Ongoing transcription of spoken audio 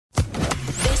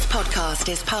podcast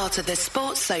is part of the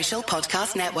Sports Social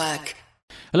Podcast Network.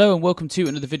 Hello and welcome to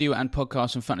another video and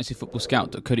podcast from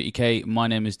fantasyfootballscout.co.uk. My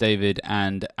name is David,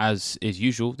 and as is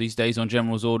usual these days on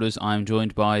General's orders, I am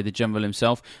joined by the General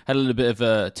himself. Had a little bit of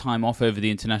a time off over the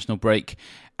international break,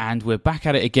 and we're back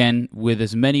at it again with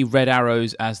as many red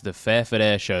arrows as the Fairford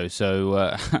Air Show.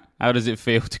 So how does it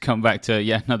feel to come back to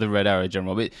yet another red arrow,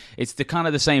 General? It's kind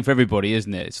of the same for everybody,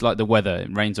 isn't it? It's like the weather,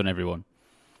 it rains on everyone.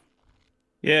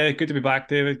 Yeah, good to be back,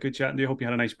 David. Good chatting to you. Hope you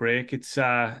had a nice break. It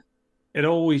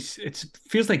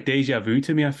feels like deja vu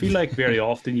to me. I feel like very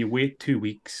often you wait 2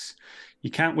 weeks. You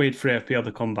can't wait for FPL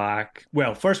to come back.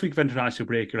 Well, first week of international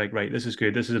break, you're like, right, this is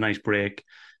good. This is a nice break.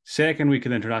 Second week of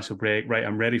the international break, right,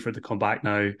 I'm ready for it to come back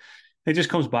now. It just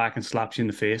comes back and slaps you in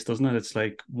the face, doesn't it? It's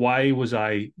like, why was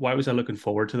I looking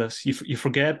forward to this? You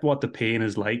forget what the pain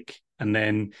is like, and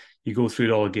then you go through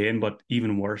it all again, but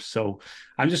even worse. So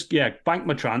I'm just, bank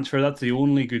my transfer. That's the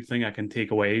only good thing I can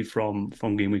take away from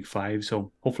game week 5.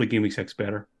 So hopefully game week 6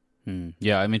 better.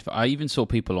 Yeah, I mean, I even saw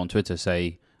people on Twitter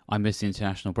say, I missed the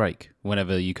international break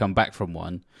whenever you come back from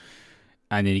one.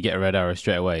 And then you get a red arrow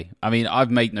straight away. I mean,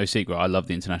 I've made no secret. I love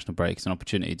the international break. It's an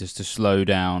opportunity just to slow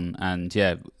down. And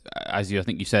yeah, I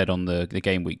think you said on the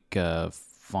game week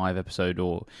 5 episode,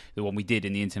 or the one we did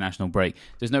in the international break,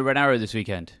 there's no red arrow this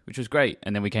weekend, which was great.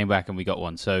 And then we came back and we got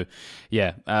one. So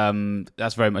yeah,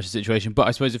 that's very much the situation. But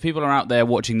I suppose if people are out there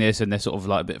watching this and they're sort of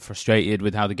like a bit frustrated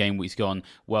with how the game week's gone,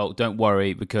 well, don't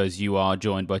worry, because you are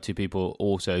joined by two people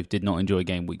also did not enjoy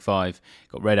game week 5,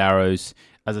 got red arrows.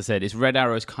 As I said, it's red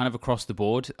arrows kind of across the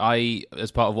board.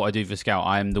 As part of what I do for Scout,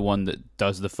 I am the one that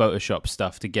does the Photoshop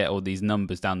stuff to get all these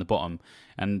numbers down the bottom,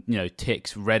 and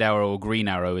ticks red arrow or green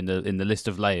arrow in the list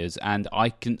of layers. And I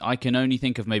can only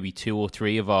think of maybe 2 or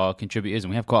 3 of our contributors, and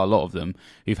we have quite a lot of them,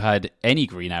 who've had any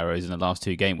green arrows in the last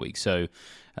 2 game weeks. So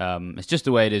it's just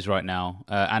the way it is right now.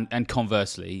 And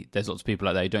conversely, there's lots of people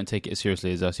out there who don't take it as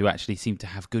seriously as us, who actually seem to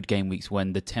have good game weeks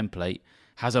when the template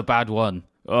has a bad one.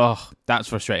 Oh, that's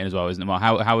frustrating as well, isn't it, Mark?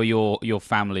 How are your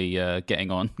family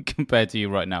getting on compared to you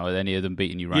right now? Are any of them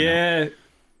beating you right now? Yeah,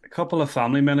 a couple of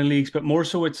family men in leagues, but more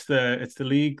so it's the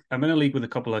league. I'm in a league with a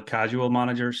couple of casual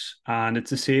managers, and it's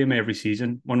the same every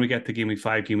season. When we get to game week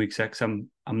 5, game week 6,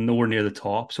 I'm nowhere near the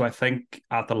top. So I think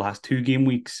at the last 2 game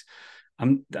weeks,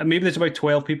 maybe there's about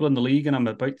 12 people in the league, and I'm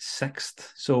about 6th.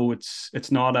 So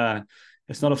it's not a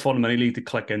fun mini league to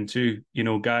click into.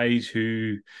 Guys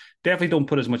who definitely don't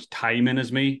put as much time in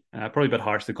as me. Probably a bit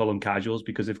harsh to call them casuals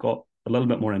because they've got a little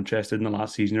bit more interested in the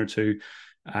last season or 2.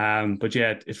 But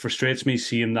yeah, it frustrates me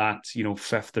seeing that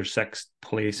 5th or 6th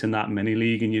place in that mini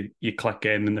league, and you click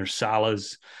in and there's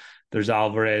Salahs, there's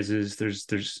Alvarez's, there's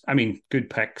good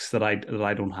picks that I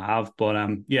don't have. But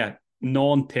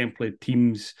non-template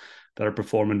teams that are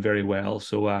performing very well.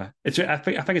 So I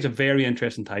think it's a very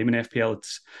interesting time in FPL.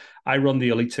 I run the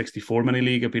Elite 64 mini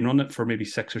league. I've been running it for maybe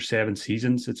 6 or 7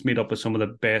 seasons. It's made up of some of the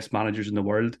best managers in the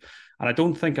world, and I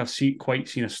don't think I've quite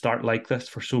seen a start like this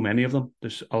for so many of them.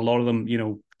 There's a lot of them,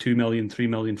 2 million, 3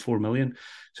 million, 4 million.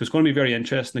 So it's going to be very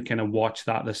interesting to kind of watch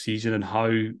that this season and how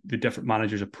the different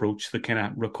managers approach the kind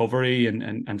of recovery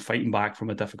and fighting back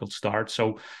from a difficult start.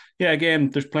 So yeah, again,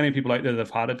 there's plenty of people out there that have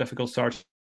had a difficult start.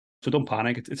 So don't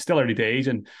panic. It's still early days,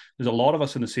 and there's a lot of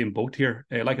us in the same boat here.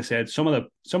 Like I said, some of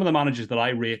the managers that I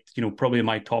rate, probably in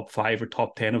my top 5 or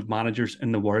top 10 of managers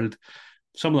in the world,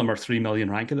 some of them are 3 million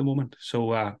rank at the moment.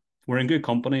 So we're in good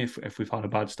company if we've had a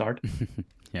bad start.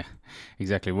 Yeah,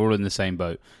 exactly. We're all in the same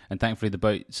boat, and thankfully the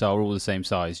boats are all the same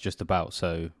size, just about.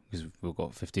 So because we've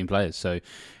got 15 players, so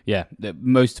yeah,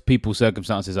 most people's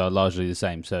circumstances are largely the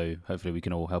same. So hopefully we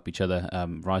can all help each other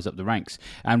rise up the ranks.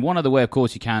 And one other way, of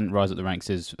course, you can rise up the ranks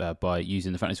is by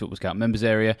using the Fantasy Football Scout members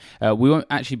area. We won't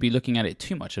actually be looking at it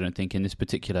too much, I don't think, in this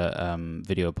particular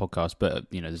video podcast. But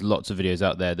there's lots of videos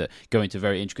out there that go into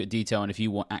very intricate detail, and if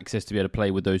you want access to be able to play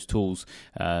with those tools,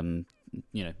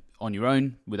 on your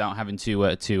own without having to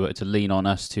lean on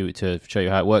us to show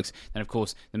you how it works, then of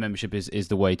course the membership is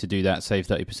the way to do that. Save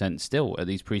 30% still at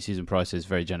these pre-season prices.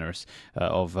 Very generous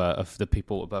of the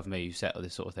people above me who set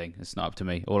this sort of thing. It's not up to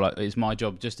me. It's my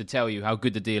job just to tell you how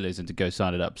good the deal is and to go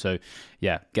sign it up. So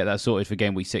yeah, get that sorted for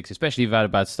game week 6, especially if you've had a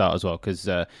bad start as well, because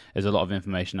there's a lot of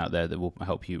information out there that will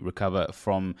help you recover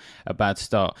from a bad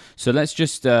start. So let's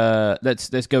just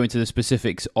let's go into the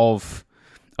specifics of.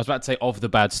 I was about to say of the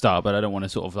bad start, but I don't want to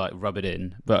sort of like rub it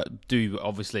in. But do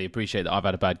obviously appreciate that I've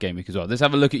had a bad game week as well. Let's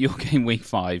have a look at your game week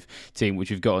 5 team, which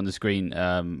you've got on the screen,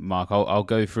 Mark. I'll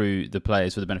go through the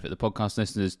players for the benefit of the podcast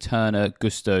listeners. Turner,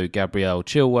 Gusto, Gabriel,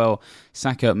 Chilwell,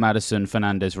 Saka, Maddison,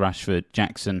 Fernandes, Rashford,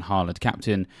 Jackson, Haaland,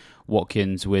 captain.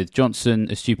 Watkins with Johnson,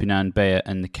 Estupinan, Bayer,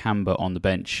 and Nakamba on the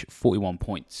bench. 41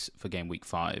 points for game week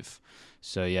 5.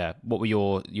 So yeah, what were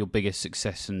your biggest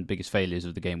success and biggest failures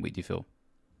of the game week, do you feel?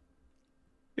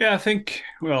 Yeah, I think,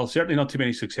 well, certainly not too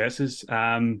many successes.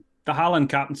 The Haaland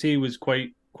captaincy was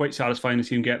quite satisfying to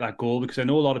see him get that goal, because I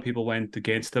know a lot of people went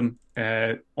against him.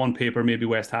 On paper, maybe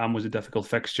West Ham was a difficult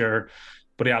fixture,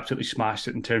 but he absolutely smashed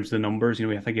it in terms of the numbers.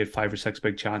 I think he had 5 or 6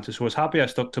 big chances. So I was happy I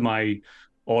stuck to my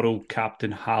auto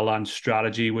captain Haaland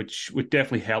strategy, which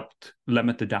definitely helped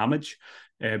limit the damage.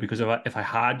 Because if I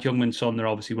had Youngman Son, there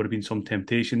obviously would have been some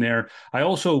temptation there.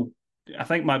 I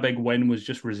think my big win was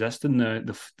just resisting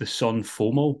the Son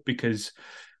FOMO, because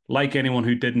like anyone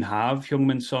who didn't have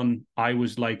Heung-min Son, I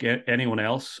was like anyone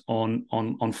else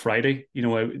on Friday.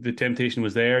 The temptation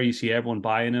was there. You see everyone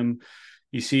buying him.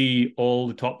 You see all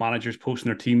the top managers posting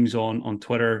their teams on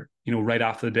Twitter. Right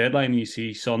after the deadline, you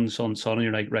see Son, Son, Son, and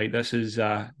you're like, right, this is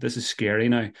scary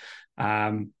now.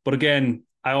 But again,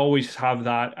 I always have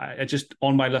that. I just,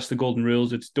 on my list of golden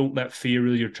rules, it's don't let fear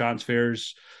rule your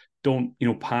transfers. Don't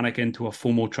panic into a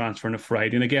FOMO transfer on a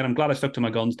Friday. And again, I'm glad I stuck to my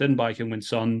guns. Didn't buy Heung-min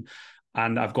Son.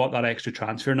 And I've got that extra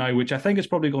transfer now, which I think is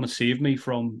probably going to save me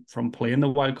from playing the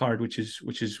wild card, which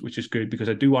is good, because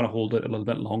I do want to hold it a little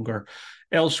bit longer.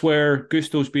 Elsewhere,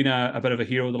 Gusto's been a bit of a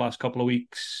hero the last couple of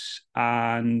weeks,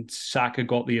 and Saka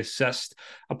got the assist.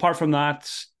 Apart from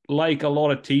that, like a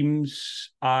lot of teams,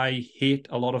 I hate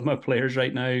a lot of my players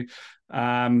right now.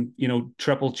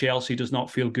 Triple Chelsea does not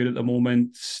feel good at the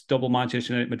moment. Double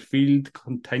Manchester United midfield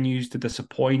continues to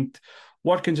disappoint.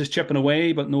 Watkins is chipping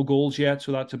away, but no goals yet,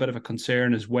 so that's a bit of a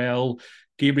concern as well.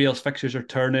 Gabriel's fixtures are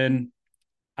turning.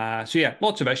 So yeah,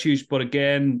 lots of issues, but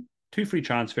again, 2 free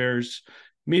transfers,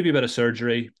 maybe a bit of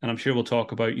surgery, and I'm sure we'll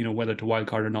talk about whether to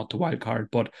wildcard or not to wildcard,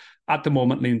 but at the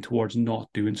moment leaning towards not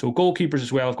doing so. Goalkeepers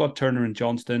as well, I've got Turner and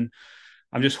Johnston.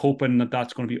 I'm just hoping that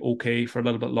that's going to be okay for a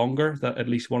little bit longer, that at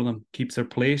least one of them keeps their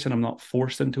place and I'm not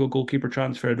forced into a goalkeeper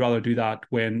transfer. I'd rather do that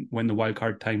when the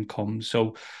wildcard time comes.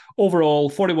 So overall,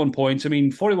 41 points.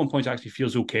 41 points actually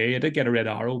feels okay. I did get a red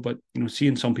arrow, but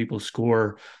seeing some people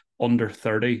score under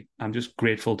 30, I'm just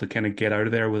grateful to kind of get out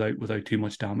of there without too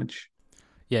much damage.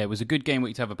 Yeah, it was a good game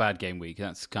week to have a bad game week.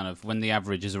 That's kind of when the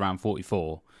average is around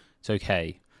 44. It's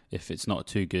okay if it's not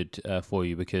too good for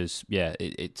you, because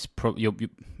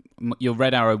your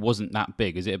red arrow wasn't that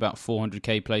big. Is it about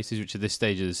 400k places, which at this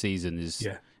stage of the season is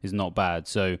not bad.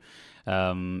 So,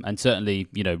 and certainly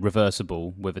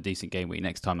reversible with a decent game week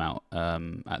next time out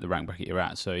at the rank bracket you're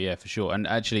at. So yeah, for sure. And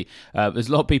actually, there's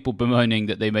a lot of people bemoaning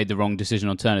that they made the wrong decision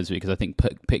on Turner this week, because I think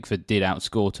Pickford did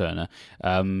outscore Turner.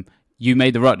 You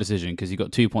made the right decision because you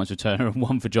got 2 points for Turner and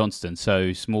 1 for Johnston.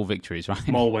 So small victories, right?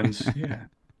 Small wins, yeah.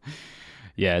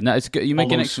 Yeah, no, it's good. You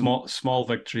make an small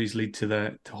victories lead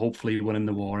to hopefully winning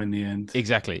the war in the end.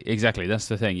 Exactly. That's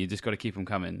the thing. You just got to keep them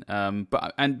coming.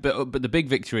 But the big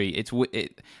victory.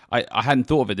 I hadn't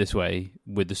thought of it this way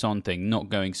with the Son thing. Not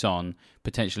going Son,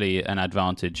 potentially an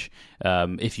advantage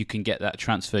if you can get that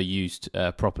transfer used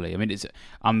properly.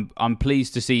 I'm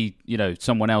pleased to see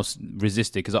someone else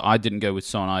resisted, because I didn't go with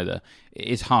Son either.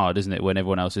 It's hard, isn't it, when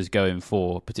everyone else is going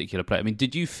for a particular player?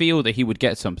 Did you feel that he would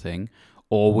get something?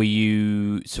 Or were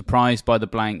you surprised by the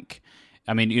blank?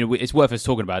 It's worth us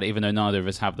talking about it, even though neither of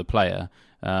us have the player.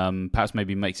 Perhaps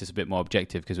maybe makes us a bit more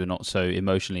objective because we're not so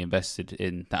emotionally invested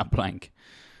in that blank.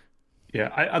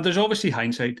 Yeah, there's obviously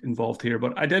hindsight involved here,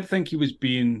 but I did think he was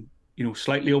being,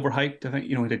 slightly overhyped. I think,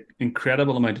 he had an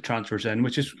incredible amount of transfers in,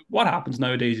 which is what happens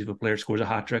nowadays if a player scores a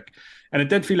hat-trick. And it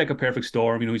did feel like a perfect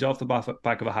storm. He's off the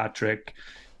back of a hat-trick,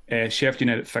 Sheffield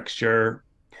United fixture,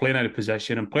 playing out of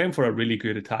position and playing for a really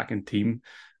good attacking team.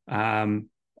 I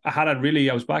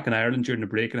was back in Ireland during the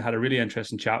break, and I had a really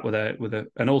interesting chat with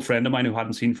an old friend of mine who I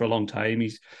hadn't seen for a long time.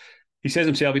 He says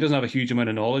himself he doesn't have a huge amount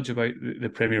of knowledge about the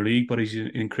Premier League, but he's an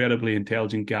incredibly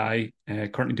intelligent guy,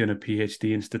 currently doing a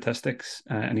PhD in statistics.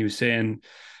 And he was saying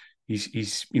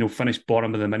he's finished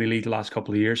bottom of the mini league the last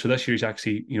couple of years. So this year he's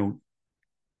actually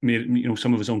made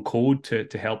some of his own code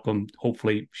to help him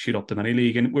hopefully shoot up the mini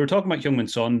league. And we were talking about Heung-min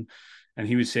Son. And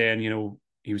he was saying,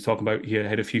 he was talking about, he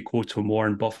had a few quotes from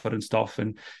Warren Buffett and stuff.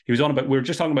 And we were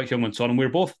just talking about Heung-min Son. And we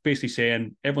were both basically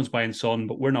saying, everyone's buying Son,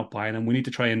 but we're not buying him. We need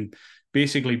to try and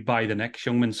basically buy the next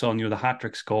Heung-min Son. The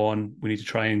hat-trick's gone. We need to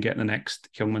try and get the next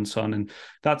Heung-min Son. And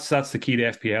that's the key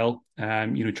to FPL.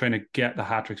 Trying to get the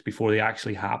hat-tricks before they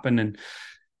actually happen. And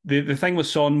the thing with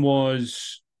Son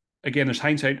was, again, there's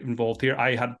hindsight involved here.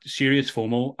 I had serious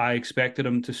FOMO. I expected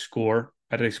him to score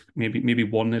at least maybe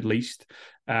one at least.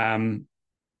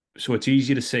 So it's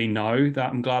easy to say now that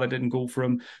I'm glad I didn't go for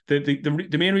him.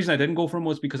 The main reason I didn't go for him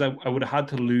was because I would have had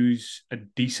to lose a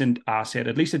decent asset,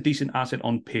 at least a decent asset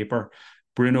on paper,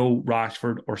 Bruno,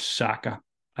 Rashford, or Saka.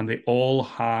 And they all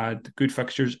had good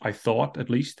fixtures, I thought, at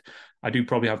least. I do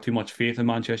probably have too much faith in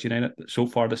Manchester United so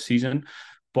far this season.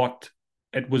 But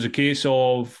it was a case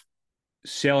of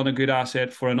selling a good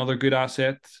asset for another good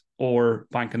asset or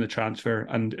banking the transfer.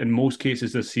 And in most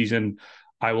cases this season,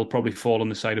 I will probably fall on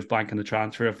the side of banking the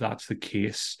transfer if that's the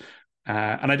case.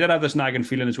 And I did have this nagging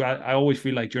feeling as well. I always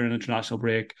feel like during an international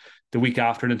break, the week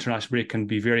after an international break can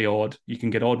be very odd. You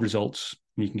can get odd results,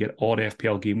 and you can get odd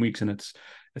FPL game weeks, and it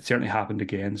certainly happened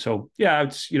again. So yeah,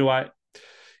 it's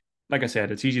like I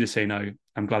said, it's easy to say now.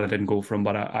 I'm glad I didn't go for him,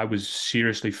 but I was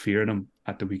seriously fearing him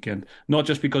at the weekend. Not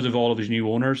just because of all of his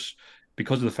new owners,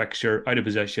 because of the fixture, out of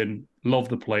position, love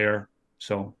the player.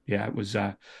 So yeah, it was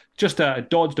just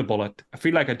dodged a bullet. I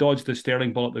feel like I dodged the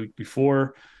Sterling bullet the week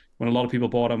before when a lot of people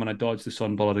bought him, and I dodged the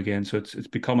Sun bullet again. So it's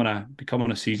becoming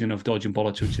a season of dodging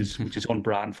bullets, which is on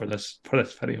brand for this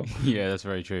video. Yeah, that's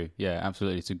very true. Yeah,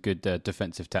 absolutely. It's a good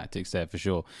defensive tactics there for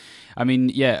sure. I mean,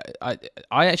 yeah, I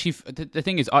actually the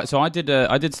thing is, I did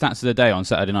stats of the day on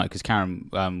Saturday night because Karen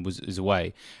is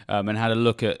away and had a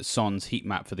look at Son's heat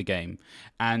map for the game,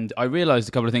 and I realised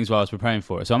a couple of things while I was preparing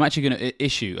for it. So I'm actually going to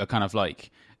issue a kind of like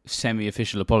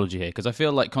semi-official apology here because I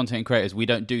feel like content creators, we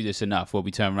don't do this enough where we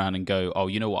turn around and go, oh,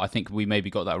 you know what, I think we maybe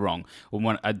got that wrong.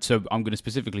 So I'm going to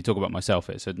specifically talk about myself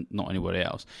here, so not anybody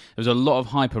else. There was a lot of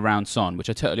hype around Son, which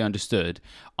I totally understood.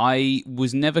 I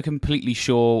was never completely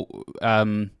sure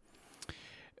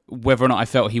whether or not I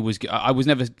felt I was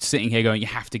never sitting here going, you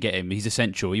have to get him, he's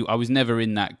essential. I was never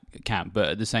in that camp, but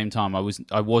at the same time,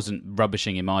 I wasn't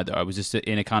rubbishing him either. I was just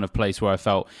in a kind of place where I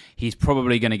felt he's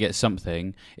probably going to get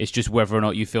something. It's just whether or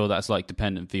not you feel that's like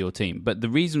dependent for your team. But the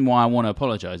reason why I want to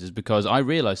apologise is because I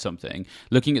realised something,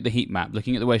 looking at the heat map,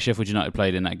 looking at the way Sheffield United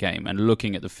played in that game, and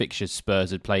looking at the fixtures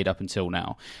Spurs had played up until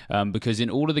now. Because in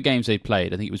all of the games they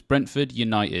played, I think it was Brentford,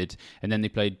 United, and then they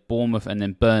played Bournemouth and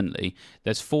then Burnley.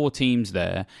 There's 4 teams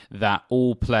there that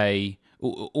all play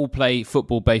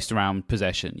football based around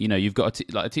possession. You know, you've got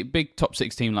a big top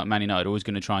 6 team like Man United always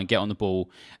going to try and get on the ball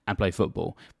and play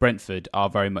football. Brentford are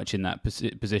very much in that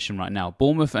position right now.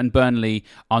 Bournemouth and Burnley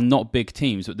are not big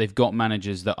teams, but they've got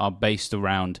managers that are based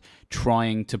around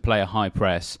trying to play a high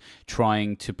press,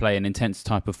 trying to play an intense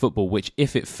type of football, which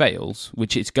if it fails,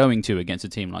 which it's going to against a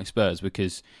team like Spurs,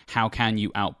 because how can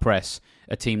you outpress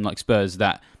a team like Spurs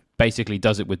that basically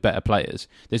does it with better players?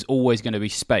 There's always going to be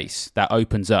space that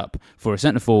opens up for a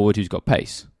centre forward who's got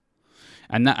pace,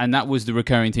 and that was the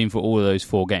recurring theme for all of those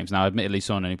 4 games. Now, admittedly,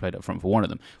 Son only played up front for one of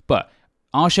them, but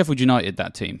are Sheffield United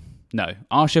that team? No.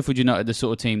 Are Sheffield United the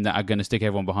sort of team that are going to stick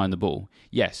everyone behind the ball?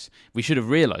 Yes. We should have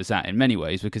realised that in many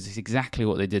ways because it's exactly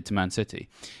what they did to Man City.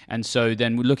 And so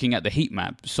then we're looking at the heat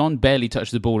map. Son barely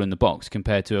touched the ball in the box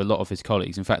compared to a lot of his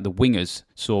colleagues. In fact, the wingers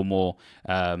saw more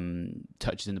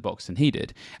touches in the box than he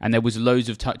did. And there was loads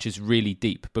of touches really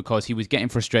deep because he was getting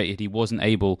frustrated. He wasn't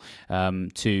able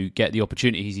to get the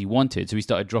opportunities he wanted. So he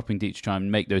started dropping deep to try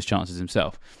and make those chances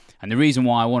himself. And the reason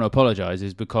why I want to apologise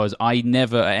is because I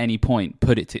never at any point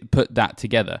put that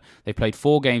together. They played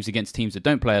 4 games against teams that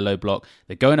don't play a low block.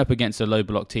 They're going up against a low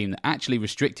block team that actually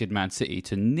restricted Man City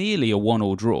to nearly a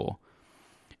 1-1 draw.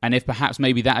 And if perhaps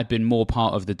maybe that had been more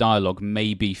part of the dialogue,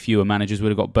 maybe fewer managers would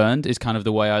have got burned, is kind of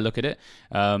the way I look at it.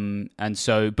 And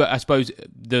so, but I suppose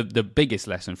the biggest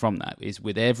lesson from that is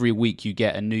with every week you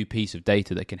get a new piece of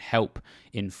data that can help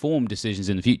inform decisions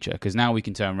in the future. Because now we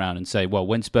can turn around and say, well,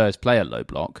 when Spurs play a low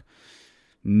block,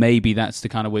 maybe that's the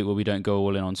kind of week where we don't go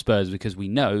all in on Spurs because we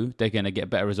know they're going to get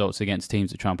better results against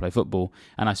teams that try and play football.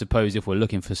 And I suppose if we're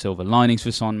looking for silver linings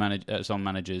for Son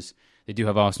managers, they do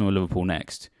have Arsenal and Liverpool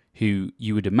next, who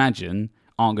you would imagine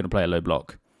aren't going to play a low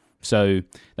block. So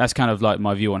that's kind of like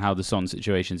my view on how the Son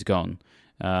situation's gone.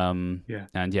 And yeah,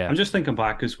 I'm just thinking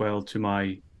back as well to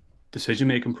my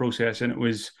decision-making process, and it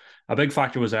was a big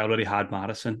factor was I already had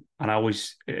Maddison, and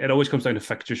it always comes down to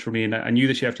fixtures for me, and I knew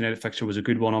the Sheffield United fixture was a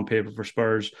good one on paper for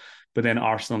Spurs, but then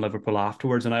Arsenal and Liverpool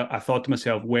afterwards, and I thought to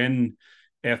myself, when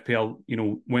the FPL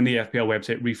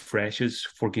website refreshes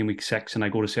for game week 6 and I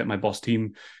go to set my bus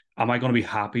team, am I going to be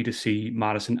happy to see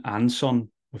Maddison and Son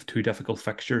with 2 difficult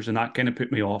fixtures? And that kind of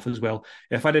put me off as well.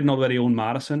 If I didn't already own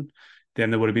Maddison, then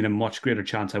there would have been a much greater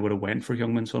chance I would have went for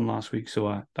Heung-min Son last week.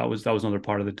 So that was another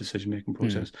part of the decision-making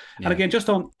process. Yeah. And again, just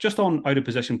on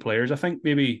out-of-position players, I think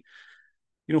maybe,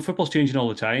 football's changing all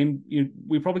the time.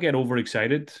 We probably get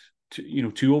overexcited,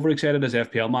 too overexcited as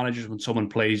FPL managers when someone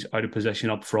plays out of position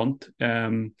up front.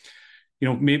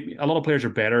 Maybe a lot of players are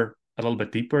better a little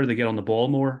bit deeper. They get on the ball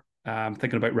more.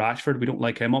 Thinking about Rashford, we don't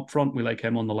like him up front. We like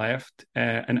him on the left.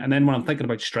 And then when I'm thinking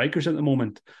about strikers at the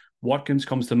moment, Watkins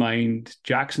comes to mind.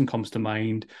 Jackson comes to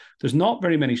mind. There's not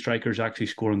very many strikers actually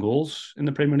scoring goals in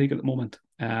the Premier League at the moment.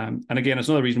 And again, it's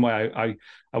another reason why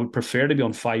I would prefer to be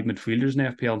on 5 midfielders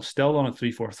in FPL. I'm still on a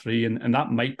 3-4-3, and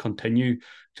that might continue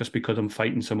just because I'm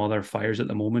fighting some other fires at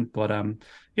the moment. But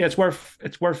yeah, it's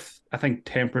worth I think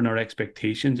tempering our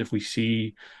expectations if we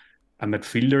see a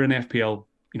midfielder in FPL,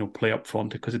 play up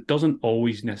front, because it doesn't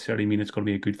always necessarily mean it's going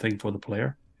to be a good thing for the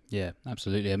player. Yeah,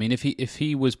 absolutely. I mean, if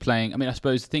he was playing, I mean, I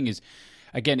suppose the thing is,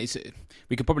 again,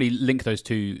 we could probably link those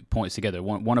 2 points together.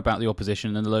 One about the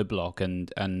opposition and the low block,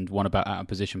 and one about out of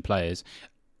position players.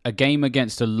 A game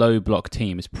against a low block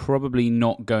team is probably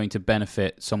not going to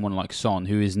benefit someone like Son,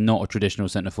 who is not a traditional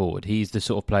centre forward. He's the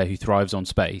sort of player who thrives on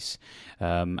space,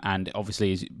 and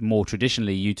obviously is more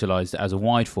traditionally utilised as a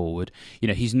wide forward.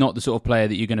 He's not the sort of player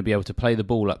that you're going to be able to play the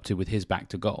ball up to with his back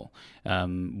to goal.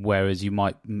 Whereas you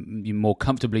more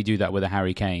comfortably do that with a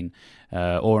Harry Kane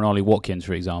or an Ollie Watkins,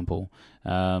 for example.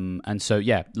 And so,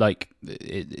 yeah,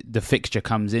 the fixture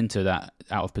comes into that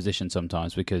out of position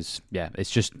sometimes because, yeah,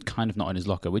 it's just kind of not in his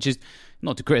locker, which is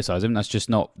not to criticise him. That's just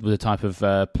not the type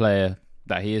of player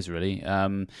that he is, really.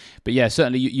 But yeah,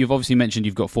 certainly you've obviously mentioned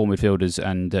you've got 4 midfielders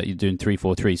and you're doing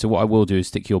 3-4-3. So what I will do is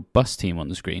stick your bus team on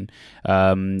the screen.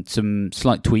 Some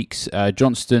slight tweaks.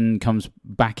 Johnston comes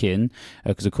back in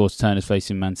because, of course, Turner's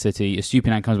facing Man City.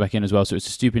 Estupiñán comes back in as well. So it's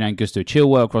Estupiñán, Gusto,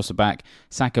 Chilwell across the back,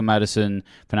 Saka, Maddison,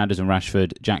 Fernandes and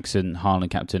Rashford, Jackson, Haaland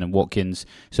captain and Watkins.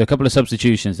 So a couple of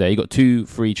substitutions there. You've got 2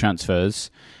 free transfers.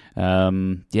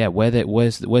 Yeah,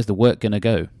 where's the work going to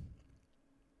go?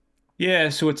 Yeah,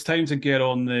 so it's time to get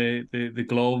on the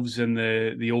gloves and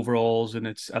the overalls, and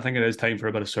I think it is time for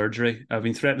a bit of surgery. I've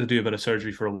been threatened to do a bit of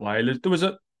surgery for a while. There was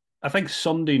I think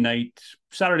Saturday night,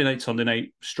 Sunday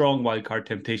night, strong wildcard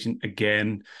temptation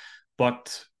again,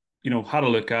 but had a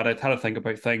look at it, had to think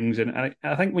about things, and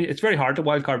I think it's very hard to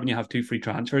wildcard when you have 2 free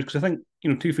transfers, because I think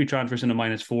 2 free transfers in a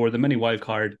 -4, the mini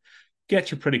wildcard gets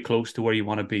you pretty close to where you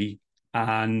want to be,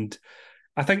 and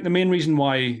I think the main reason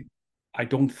why I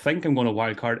don't think I'm going to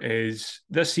wildcard is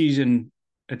this season,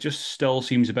 it just still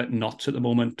seems a bit nuts at the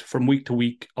moment. From week to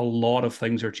week, a lot of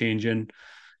things are changing.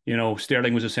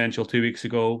 Sterling was essential 2 weeks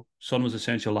ago. Son was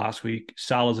essential last week.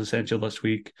 Salah's essential this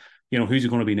week. Who's it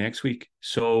going to be next week?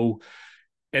 So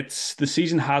the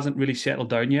season hasn't really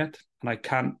settled down yet. And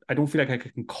I don't feel like I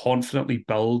can confidently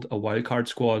build a wildcard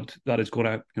squad that is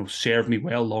going to, serve me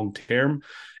well long term.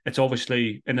 It's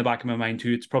obviously in the back of my mind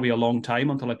too. It's probably a long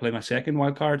time until I play my second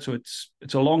wildcard. So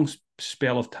it's a long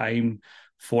spell of time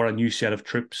for a new set of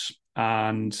troops.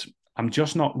 And I'm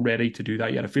just not ready to do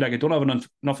that yet. I feel like I don't have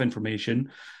enough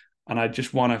information. And I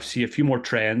just want to see a few more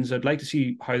trends. I'd like to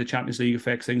see how the Champions League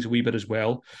affects things a wee bit as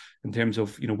well, in terms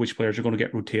of which players are going to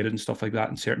get rotated and stuff like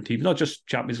that in certain teams. Not just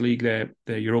Champions League, the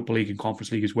Europa League and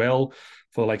Conference League as well,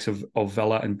 for the likes of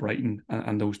Villa and Brighton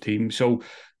and those teams. So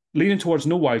leaning towards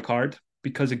no wild card,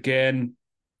 because again,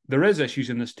 there is issues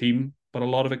in this team, but a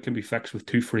lot of it can be fixed with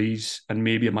 2 frees and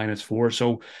maybe a -4.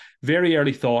 So very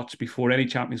early thoughts before any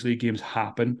Champions League games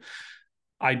happen.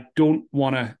 I don't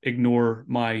want to ignore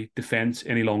my defence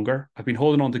any longer. I've been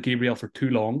holding on to Gabriel for too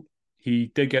long.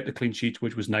 He did get the clean sheets,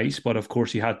 which was nice, but of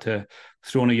course he had to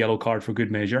throw in a yellow card for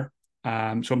good measure.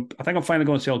 So I think I'm finally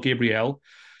going to sell Gabriel.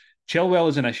 Chilwell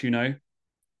is an issue now.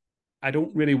 I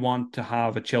don't really want to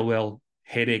have a Chilwell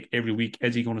headache every week.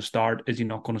 Is he going to start? Is he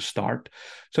not going to start?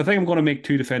 So I think I'm going to make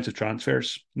 2 defensive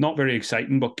transfers. Not very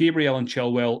exciting, but Gabriel and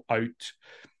Chilwell out.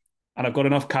 And I've got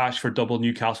enough cash for double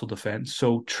Newcastle defence.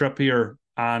 So Trippier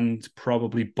and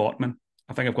probably Botman.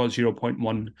 I think I've got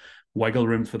 0.1 wiggle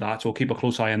room for that. So I'll keep a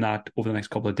close eye on that over the next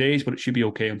couple of days, but it should be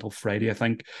okay until Friday, I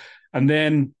think. And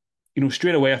then,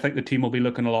 straight away, I think the team will be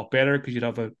looking a lot better, because you'd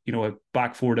have a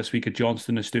back 4 this week at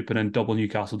Johnston, Estupiñán and double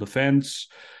Newcastle defence.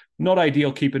 Not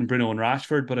ideal keeping Bruno and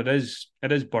Rashford, but it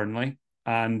is Burnley.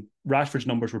 And Rashford's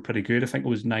numbers were pretty good. I think it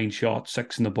was 9 shots,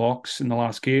 6 in the box in the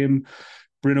last game.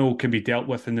 Bruno can be dealt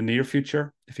with in the near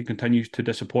future if he continues to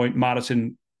disappoint.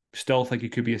 Maddison, still think he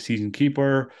could be a season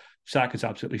keeper. Saka's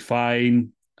absolutely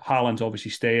fine. Haaland's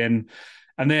obviously staying.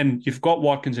 And then you've got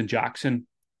Watkins and Jackson.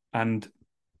 And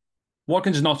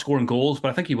Watkins is not scoring goals, but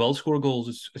I think he will score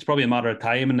goals. It's probably a matter of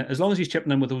time. And as long as he's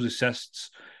chipping in with those assists,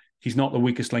 he's not the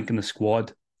weakest link in the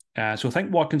squad. So I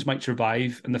think Watkins might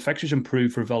survive, and the fixtures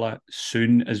improve for Villa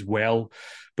soon as well.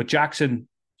 But Jackson,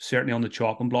 certainly on the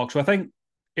chopping block. So I think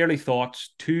early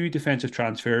thoughts, 2 defensive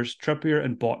transfers, Trippier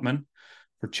and Botman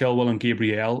for Chilwell and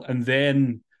Gabriel, and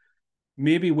then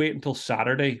maybe wait until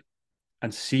Saturday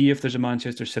and see if there's a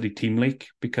Manchester City team leak,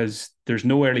 because there's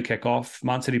no early kickoff.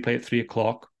 Man City play at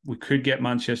 3:00. We could get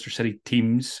Manchester City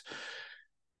teams,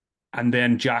 and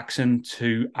then Jackson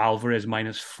to Alvarez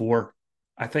 -4.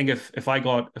 I think if I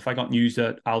got news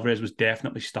that Alvarez was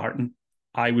definitely starting,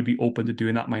 I would be open to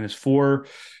doing that -4,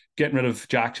 getting rid of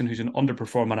Jackson, who's an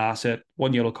underperforming asset,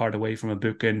 one yellow card away from a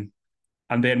booking.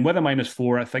 And then with a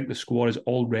 -4, I think the squad is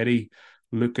already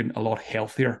looking a lot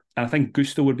healthier. And I think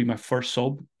Gusto would be my first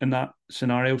sub in that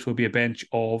scenario. So it'd be a bench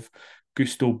of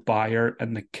Gusto, Bayer,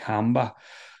 and Nakamba.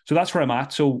 So that's where I'm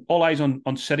at. So all eyes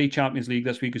on City Champions League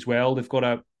this week as well. They've got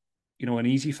an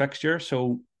easy fixture.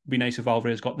 So it'd be nice if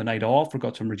Alvarez got the night off or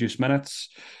got some reduced minutes.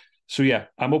 So yeah,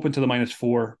 I'm open to the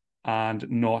 -4 and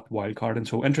not wildcarding.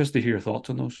 So interested to hear your thoughts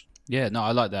on those. Yeah, no,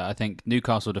 I like that. I think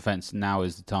Newcastle defence now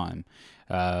is the time,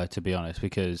 to be honest,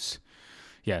 because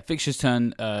fixtures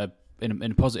turn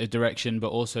in a positive direction, but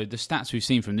also the stats we've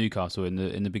seen from Newcastle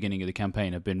in the beginning of the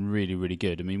campaign have been really, really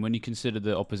good. I mean, when you consider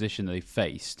the opposition they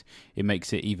faced, it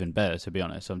makes it even better, to be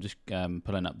honest. I'm just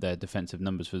pulling up their defensive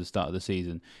numbers for the start of the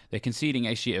season. They're conceding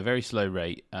XG at a very slow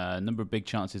rate. Number of big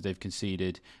chances they've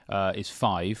conceded is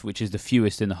 5, which is the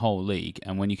fewest in the whole league.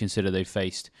 And when you consider they've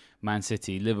faced Man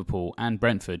City, Liverpool, and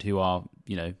Brentford, who are,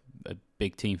 a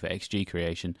big team for XG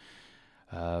creation,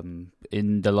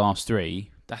 in the last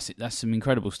 3, that's some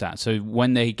incredible stats. So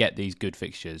when they get these good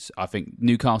fixtures, I think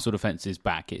Newcastle defence is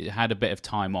back. It had a bit of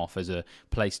time off as a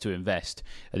place to invest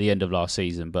at the end of last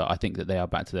season, but I think that they are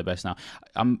back to their best now.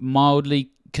 I'm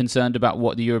mildly concerned about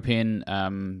what the European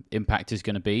impact is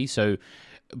going to be. So,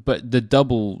 but the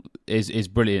double is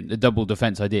brilliant. The double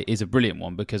defence idea is a brilliant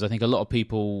one, because I think a lot of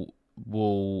people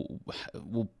will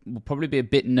probably be a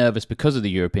bit nervous because of the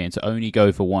European to only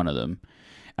go for one of them.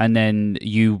 And then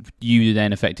you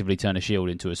then effectively turn a shield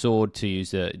into a sword, to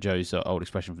use Joe's old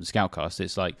expression from the Scoutcast.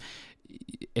 It's like,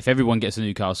 if everyone gets a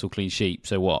Newcastle clean sheet,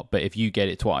 so what? But if you get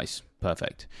it twice,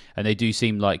 perfect. And they do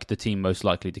seem like the team most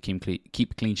likely to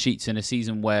keep clean sheets in a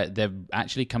season where they're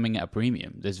actually coming at a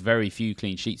premium. There's very few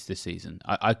clean sheets this season.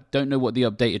 I don't know what the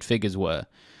updated figures were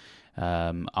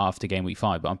after game week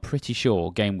 5, but I'm pretty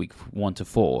sure game week 1 to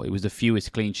 4, it was the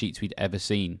fewest clean sheets we'd ever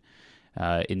seen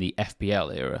in the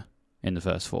FPL era. In the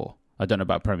first 4, I don't know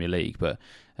about Premier League, but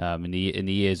in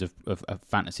the years of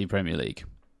fantasy Premier League,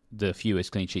 the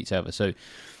fewest clean sheets ever. So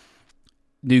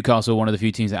Newcastle, one of the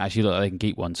few teams that actually look like they can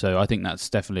keep one. So I think that's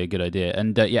definitely a good idea.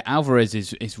 And Alvarez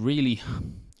is really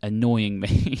annoying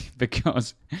me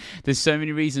because there's so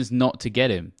many reasons not to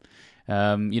get him.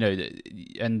 And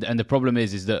the problem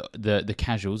is that the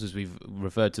casuals, as we've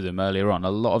referred to them earlier on, a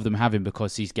lot of them have him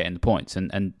because he's getting the points,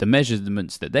 and the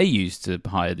measurements that they use to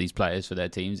hire these players for their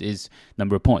teams is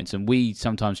number of points, and we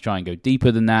sometimes try and go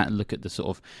deeper than that and look at the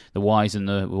sort of the whys and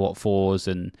the what fors,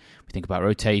 and we think about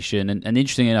rotation, and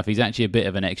interestingly enough, he's actually a bit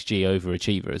of an XG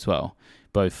overachiever as well.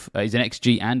 Both he's an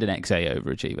XG and an XA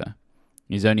overachiever.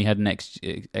 He's only had an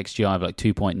XGI of like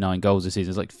 2.9 goals this season.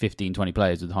 There's like 15, 20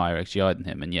 players with higher XGI than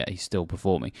him, and yet he's still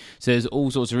performing. So there's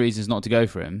all sorts of reasons not to go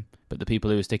for him, but the people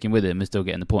who are sticking with him are still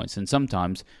getting the points. And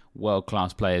sometimes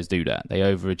world-class players do that. They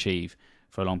overachieve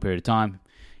for a long period of time.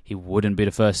 He wouldn't be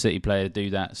the first City player to do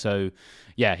that. So,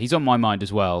 yeah, he's on my mind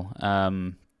as well,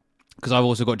 because I've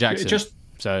also got Jackson. Just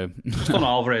on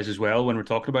Alvarez as well, when we're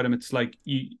talking about him, it's like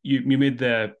you made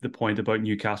the point about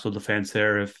Newcastle defence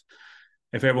there.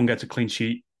 If everyone gets a clean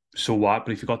sheet, so what?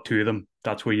 But if you've got 2 of them,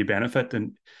 that's where you benefit.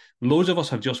 And loads of us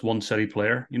have just one City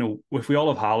player. If we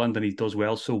all have Haaland and he does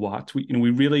well, so what? We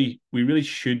really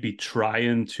should be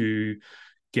trying to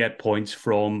get points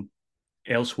from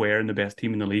elsewhere in the best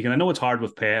team in the league. And I know it's hard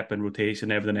with Pep and rotation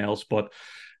and everything else, but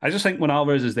I just think when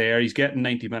Alvarez is there, he's getting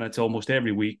 90 minutes almost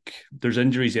every week. There's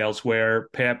injuries elsewhere.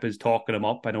 Pep is talking him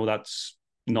up. I know that's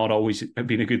not always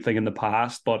been a good thing in the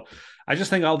past, but I just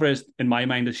think Alvarez, in my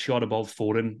mind, is shot above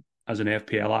Foden as an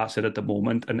FPL asset at the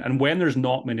moment. And when there's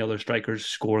not many other strikers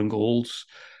scoring goals,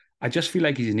 I just feel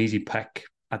like he's an easy pick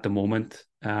at the moment.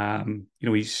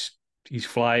 He's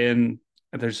flying.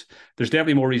 There's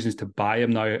definitely more reasons to buy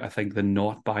him now, I think, than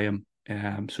not buy him.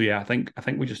 I think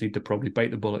we just need to probably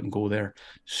bite the bullet and go there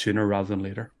sooner rather than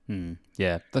later.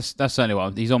 Yeah, that's certainly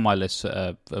what he's on my list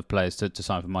of players to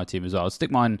sign for my team as well. I'll stick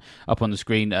mine up on the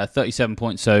screen. 37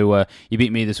 points. So you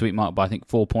beat me this week, Mark, by I think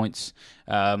 4 points.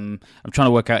 I'm trying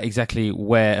to work out exactly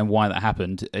where and why that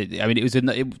happened. To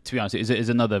be honest, it was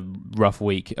another rough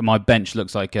week. My bench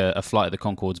looks like a Flight of the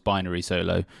Conchords binary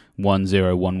solo,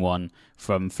 1-0-1-1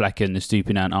 from Flecken,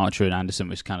 Estupiñán, Archer, and Anderson,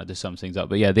 which kind of does sum things up.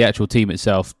 But yeah, the actual team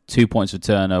itself: 2 points for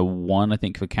Turner, 1 I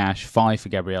think for Cash, 5 for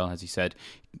Gabriel, as he said.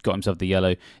 Got himself the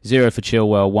yellow. 0 for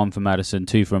Chilwell, 1 for Maddison,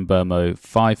 2 for Mbeumo,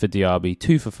 5 for Diaby,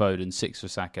 2 for Foden, 6 for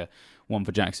Saka, 1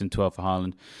 for Jackson, 12 for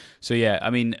Haaland. So yeah, I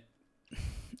mean,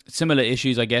 Similar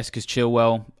issues, I guess, because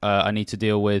Chilwell I need to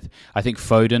deal with. I think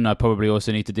Foden I probably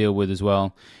also need to deal with as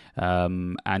well.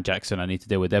 And Jackson I need to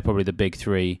deal with. They're probably the big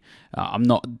three. I'm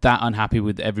not that unhappy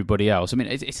with everybody else. I mean,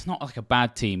 it's not like a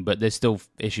bad team, but there's still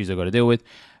issues I've got to deal with.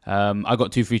 I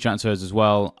got 2 free transfers as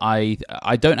well. I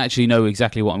don't actually know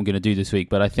exactly what I'm going to do this week,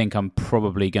 but I think I'm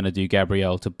probably going to do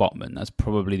Gabriel to Botman. That's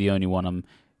probably the only one I'm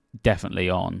definitely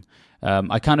on.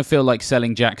 I kind of feel like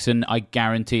selling Jackson. I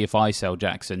guarantee if I sell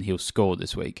Jackson, he'll score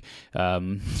this week.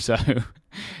 So,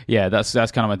 yeah, that's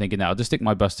kind of my thinking now. I'll just stick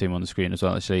my bus team on the screen as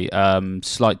well, actually.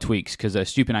 Slight tweaks because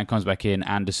Stupinan comes back in,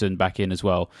 Anderson back in as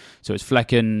well. So it's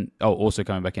Flecken, also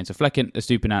coming back in. So Flecken,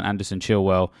 Stupinan, Anderson,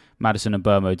 Chilwell, Maddison and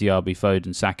Burmo, Diaby,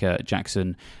 Foden, Saka,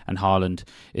 Jackson and Haaland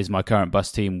is my current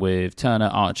bus team with Turner,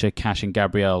 Archer, Cash and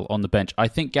Gabriel on the bench. I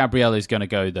think Gabriel is going to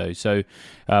go though. So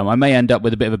I may end up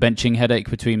with a bit of a benching headache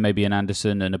between maybe an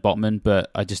Anderson and a Botman, but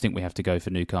I just think we have to go for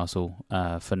Newcastle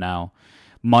for now.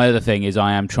 My other thing is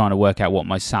I am trying to work out what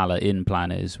my Salah in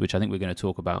plan is, which I think we're going to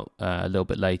talk about a little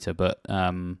bit later. But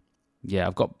yeah,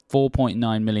 I've got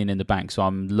 4.9 million in the bank, so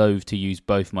I'm loath to use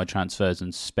both my transfers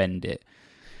and spend it.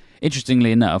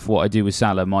 Interestingly enough, what I do with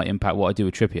Salah might impact what I do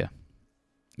with Trippier,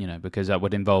 because that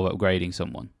would involve upgrading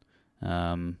someone.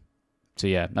 So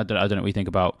yeah, I don't know what you think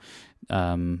about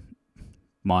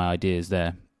my ideas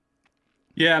there.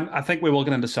 Yeah, I think we will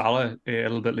get into Salah a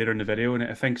little bit later in the video, and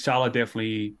I think Salah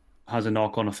definitely has a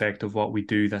knock-on effect of what we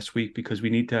do this week, because we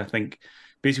need to, I think,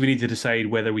 basically we need to decide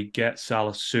whether we get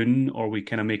Salah soon or we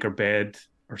kind of make our bed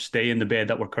or stay in the bed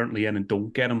that we're currently in and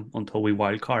don't get him until we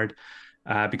wildcard.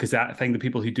 Because I think the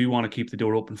people who do want to keep the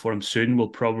door open for him soon will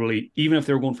probably, even if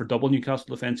they're going for double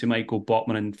Newcastle defence, they might go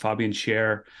Botman and Fabian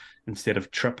Schär instead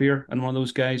of Trippier and one of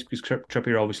those guys, because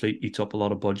Trippier obviously eats up a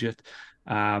lot of budget.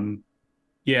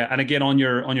 Yeah, and again on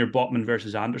your Botman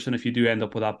versus Anderson, if you do end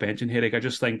up with that benching headache, I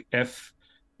just think if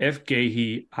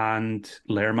Gahey and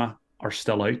Lerma are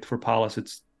still out for Palace,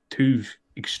 it's 2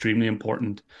 extremely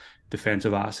important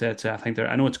defensive assets. I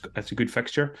know it's a good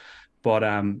fixture, but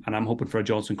and I'm hoping for a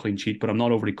Johnson clean sheet, but I'm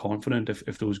not overly confident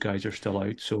if those guys are still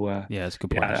out. So yeah, that's a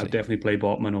good point. I'll definitely play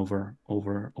Botman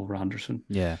over Anderson.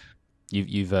 Yeah.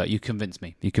 You've convinced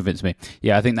me.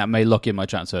 Yeah, I think that may lock in my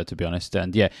transfer, to be honest.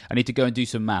 And yeah, I need to go and do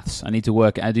some maths. I need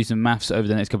to do some maths over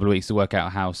the next couple of weeks to work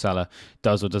out how Salah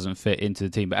does or doesn't fit into the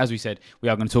team. But as we said, we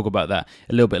are going to talk about that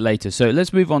a little bit later. So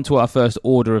let's move on to our first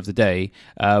order of the day,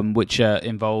 which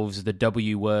involves the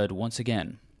W word once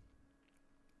again.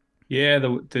 Yeah, the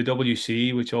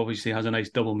WC, which obviously has a nice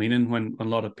double meaning when a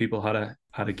lot of people had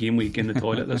a game week in the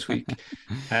toilet this week.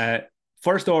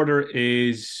 First order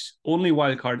is only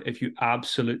wildcard if you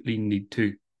absolutely need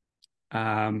to.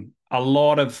 A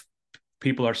lot of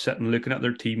people are sitting looking at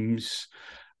their teams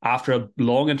after a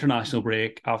long international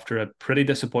break, after a pretty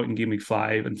disappointing game week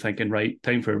 5, and thinking, right,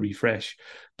 time for a refresh.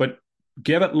 But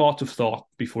give it lots of thought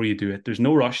before you do it. There's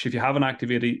no rush. If you haven't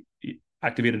activated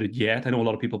it yet, I know a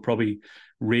lot of people probably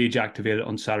rage activate it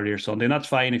on Saturday or Sunday, and that's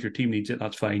fine. If your team needs it,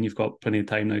 that's fine. You've got plenty of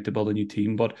time now to build a new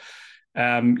team. But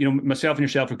myself and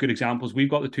yourself are good examples. We've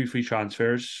got the 2 free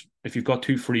transfers. If you've got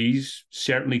 2 frees,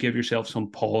 certainly give yourself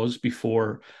some pause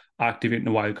before activating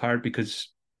the wild card, because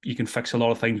you can fix a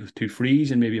lot of things with 2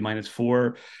 frees and maybe a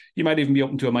 -4. You might even be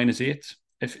open to a -8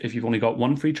 if you've only got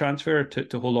 1 free transfer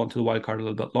to hold on to the wild card a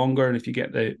little bit longer. And if you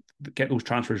get those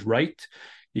transfers right,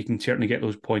 you can certainly get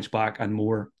those points back and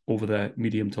more over the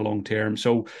medium to long term.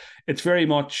 So it's very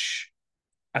much,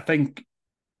 I think,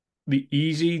 the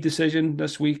easy decision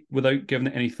this week, without giving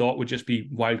it any thought, would just be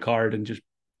wildcard and just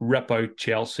rip out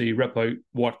Chelsea, rip out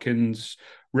Watkins,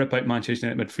 rip out Manchester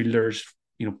United midfielders,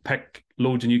 pick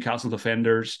loads of Newcastle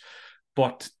defenders,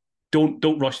 but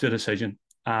don't rush the decision.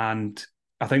 And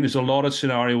I think there's a lot of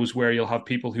scenarios where you'll have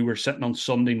people who were sitting on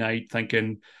Sunday night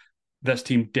thinking this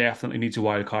team definitely needs a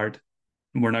wildcard.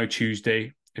 And we're now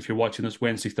Tuesday. If you're watching this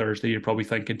Wednesday, Thursday, you're probably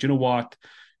thinking, do you know what?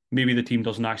 Maybe the team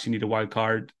doesn't actually need a wild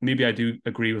card. Maybe I do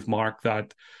agree with Mark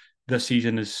that this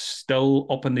season is still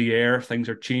up in the air. Things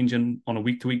are changing on a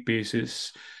week-to-week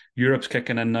basis. Europe's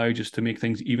kicking in now just to make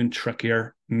things even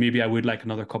trickier. Maybe I would like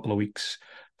another couple of weeks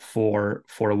for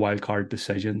a wild card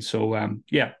decision. So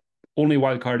yeah, only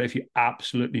wild card if you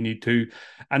absolutely need to.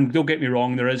 And don't get me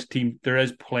wrong, there is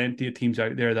plenty of teams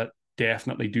out there that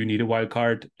definitely do need a wild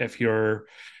card. If you're,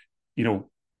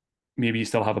 maybe you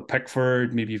still have a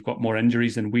Pickford, maybe you've got more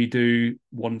injuries than we do,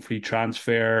 1 free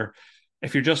transfer.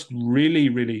 If you're just really,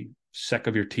 really sick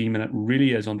of your team and it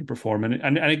really is underperforming,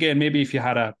 and again, maybe if you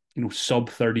had a sub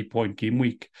 30-point game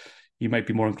week, you might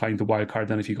be more inclined to wildcard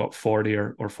than if you got 40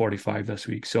 or 45 this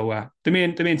week. So the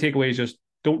main takeaway is just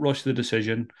don't rush the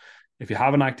decision. If you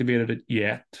haven't activated it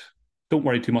yet, don't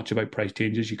worry too much about price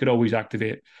changes. You could always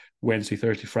activate Wednesday,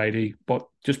 Thursday, Friday, but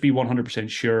just be 100%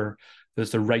 sure that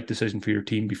it's the right decision for your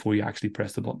team before you actually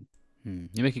press the button.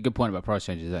 You make a good point about price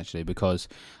changes, actually, because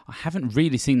I haven't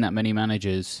really seen that many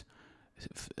managers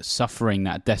suffering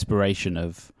that desperation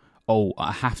of, oh,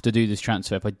 I have to do this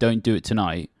transfer. If I don't do it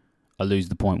tonight, I lose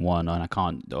the 0.1 and I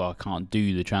can't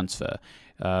do the transfer.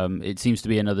 It seems to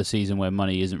be another season where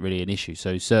money isn't really an issue.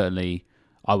 So certainly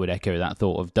I would echo that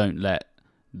thought of don't let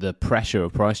the pressure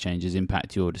of price changes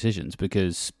impact your decisions,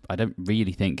 because I don't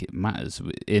really think it matters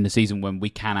in a season when we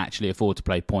can actually afford to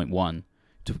play 0.1,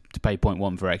 to pay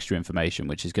 0.1 for extra information,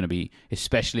 which is going to be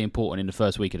especially important in the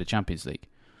first week of the Champions League.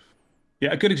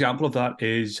 Yeah, a good example of that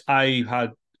is I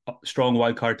had strong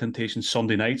wildcard temptation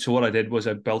Sunday night. So what I did was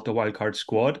I built a wildcard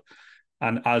squad.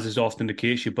 And as is often the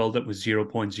case, you build it with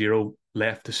 0.0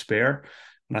 left to spare.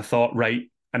 And I thought, right,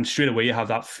 and straight away you have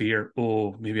that fear,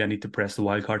 oh, maybe I need to press the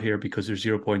wildcard here because there's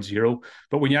 0.0.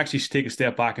 But when you actually take a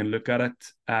step back and look at it,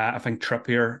 I think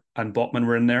Trippier and Botman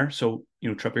were in there. So,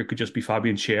 Trippier could just be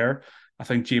Fabian Schär. I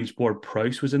think James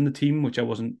Ward-Prowse was in the team, which I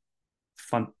wasn't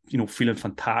feeling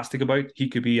fantastic about. He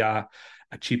could be a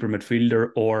cheaper midfielder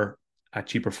or a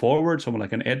cheaper forward, someone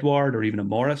like an Edward or even a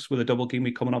Morris with a double game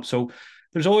week coming up. So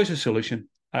there's always a solution.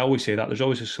 I always say that there's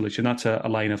always a solution. That's a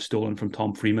line I've stolen from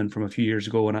Tom Freeman from a few years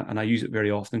ago, and I use it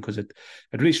very often because it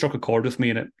really struck a chord with me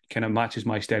and it kind of matches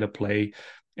my style of play.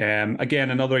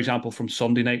 Again, another example from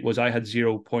Sunday night was I had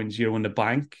 0.0 in the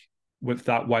bank with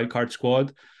that wildcard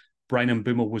squad. Brian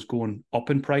Mbeumo was going up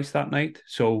in price that night.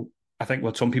 So I think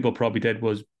what some people probably did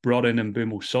was brought in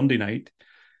Mbeumo Sunday night,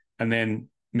 and then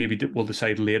maybe we'll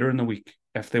decide later in the week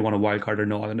if they want a wild card or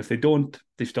not. And if they don't,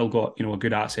 they've still got, a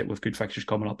good asset with good fixtures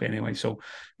coming up anyway. So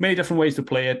many different ways to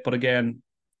play it. But again,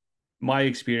 my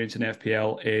experience in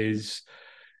FPL is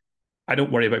I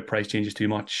don't worry about price changes too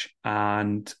much.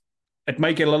 And it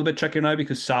might get a little bit trickier now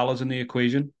because Salah's in the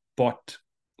equation. But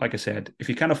like I said, if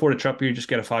you can't afford a Trippier, you just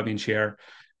get a Fabian Schär,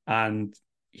 and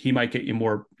he might get you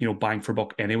more, bang for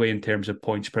buck anyway in terms of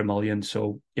points per million.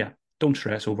 So yeah, don't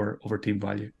stress over team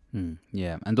value.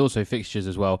 Yeah, and also fixtures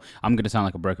as well. I'm going to sound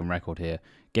like a broken record here.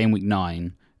 Game week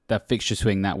 9, that fixture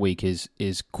swing that week is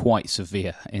quite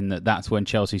severe in that's when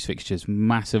Chelsea's fixtures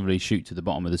massively shoot to the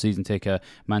bottom of the season ticker.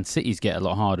 Man City's get a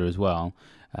lot harder as well.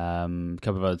 A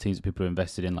couple of other teams that people are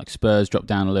invested in, like Spurs, drop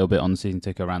down a little bit on the season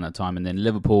ticker around that time, and then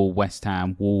Liverpool, West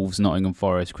Ham, Wolves, Nottingham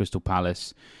Forest, Crystal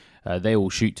Palace, they all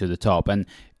shoot to the top. And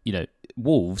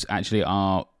Wolves actually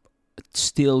are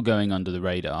still going under the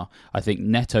radar. I think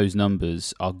Neto's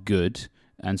numbers are good,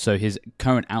 and so his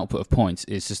current output of points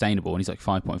is sustainable, and he's like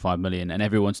 5.5 million, and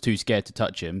everyone's too scared to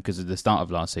touch him because of the start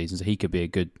of last season, so he could be a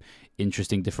good,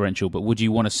 interesting differential. But would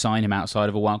you want to sign him outside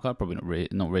of a wildcard? Probably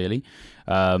not really.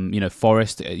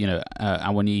 Forest,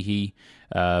 Awaniyi,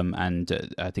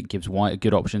 and I think Gibbs White are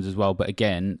good options as well. But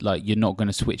again, like, you're not going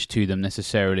to switch to them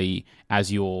necessarily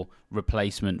as your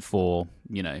replacement for,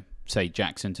 say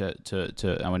Jackson to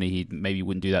he maybe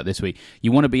wouldn't do that this week.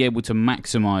 You want to be able to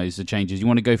maximise the changes. You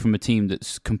want to go from a team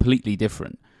that's completely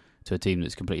different to a team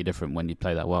that's completely different when you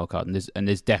play that wild card. And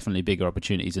there's definitely bigger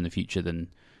opportunities in the future than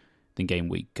game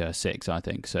week 6, I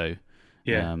think. So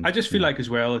yeah, I just feel like as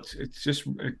well, it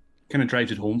kind of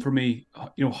drives it home for me.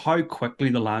 How quickly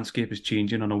the landscape is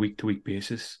changing on a week to week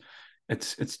basis.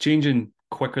 It's changing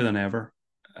quicker than ever.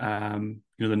 The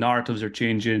narratives are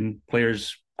changing.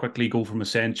 Players quickly go from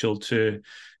essential to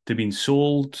being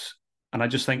sold. And I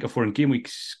just think if we're in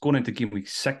going into game week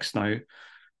 6 now,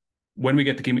 when we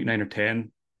get to game week 9 or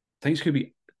 10, things could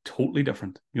be totally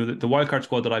different. The wildcard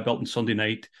squad that I built on Sunday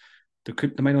night, there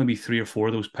might only be 3 or 4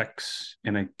 of those picks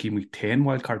in a game week 10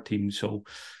 wildcard team. So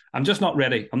I'm just not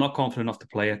ready. I'm not confident enough to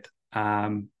play it.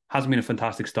 Hasn't been a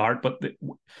fantastic start, but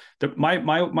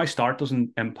my start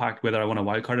doesn't impact whether I want a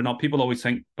wildcard or not. People always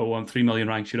think, oh, I'm 3 million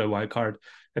ranked, should I wildcard?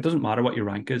 It doesn't matter what your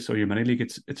rank is or your mini league.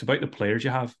 It's about the players you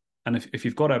have. And if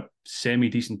you've got a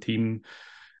semi-decent team,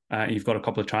 you've got a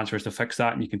couple of transfers to fix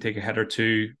that, and you can take a hit or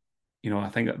two, I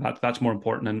think that's more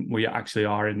important than where you actually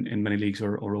are in mini leagues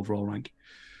or overall rank.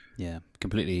 Yeah,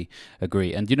 completely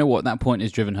agree. And you know what? That point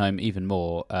is driven home even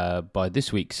more by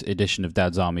this week's edition of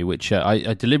Dad's Army, which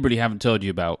I deliberately haven't told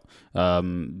you about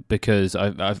because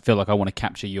I feel like I want to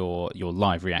capture your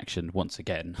live reaction once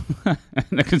again.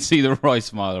 And I can see the wry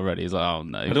smile already. He's like, oh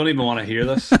no. I don't even want to hear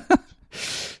this.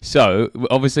 So,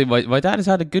 obviously, my dad has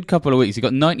had a good couple of weeks. He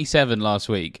got 97 last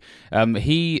week.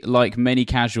 He, like many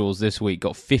casuals this week,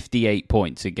 got 58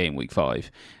 points in game week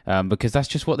 5 because that's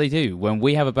just what they do. When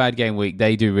we have a bad game week,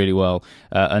 they do really well.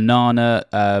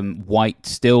 Anana, White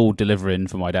still delivering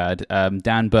for my dad.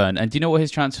 Dan Burn. And do you know what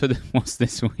his transfer was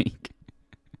this week?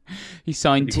 He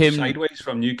signed Tim sideways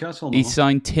from Newcastle. He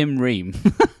signed Tim Ream.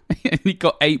 he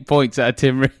got 8 points out of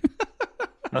Tim Ream.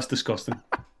 That's disgusting.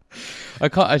 I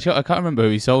can't remember who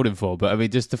he sold him for, but I mean,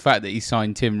 just the fact that he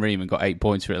signed Tim Ream and got 8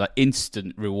 points for it, like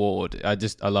instant reward. I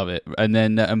love it. And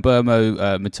then Mbermo,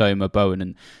 Matoma, Bowen,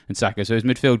 and Saka. So his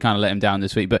midfield kind of let him down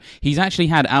this week, but he's actually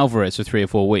had Alvarez for 3 or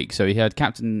 4 weeks. So he had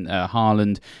Captain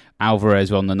Haaland,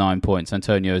 Alvarez on the 9 points,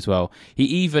 Antonio as well. He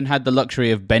even had the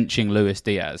luxury of benching Luis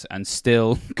Diaz and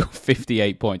still got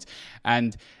 58 points.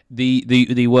 And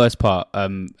the worst part,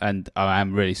 and I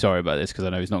am really sorry about this because I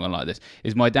know he's not going to like this,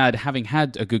 is my dad, having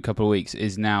had a good couple of weeks,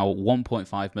 is now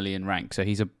 1.5 million ranked. So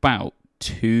he's about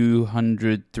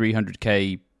 200,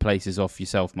 300k places off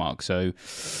yourself, Mark. So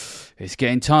it's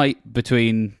getting tight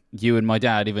between you and my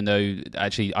dad, even though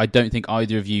actually I don't think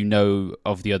either of you know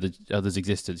of the other's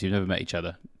existence. You've never met each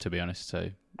other, to be honest. So,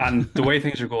 and the way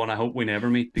things are going, I hope we never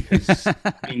meet, because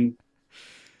I mean,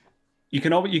 you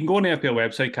can go on the FPL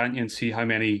website, can't you, and see how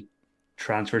many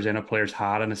transfers in a player's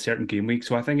had in a certain game week.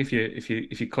 So I think if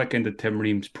you click into Tim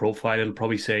Ream's profile, it'll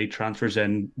probably say transfers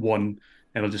in 1.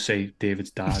 It'll just say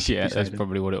David's dad. Yeah, that's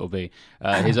probably what it'll be.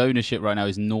 His ownership right now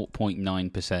is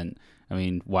 0.9%. I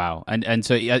mean, wow. And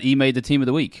so he made the team of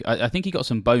the week. I think he got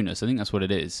some bonus. I think that's what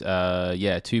it is.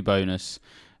 2 bonus.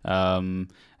 And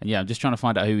yeah, I'm just trying to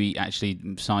find out who he actually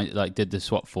signed, like did the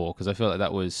swap for, because I feel like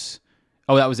that was...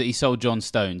 Oh, that was it. He sold John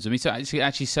Stones. I mean, so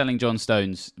actually selling John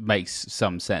Stones makes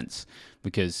some sense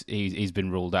because he's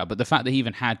been ruled out. But the fact that he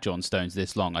even had John Stones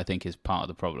this long, I think, is part of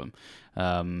the problem.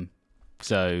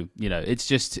 So, you know, it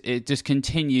just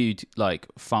continued like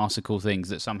farcical things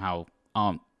that somehow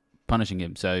aren't punishing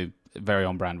him. So very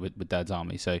on brand with Dad's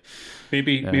Army. So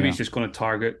maybe he's just going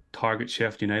to target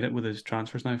Sheffield United with his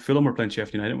transfers now. Fulham were playing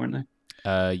Sheffield United, weren't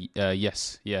they?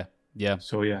 Yes, yeah. Yeah.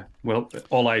 So yeah, well,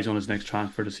 all eyes on his next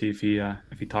transfer to see if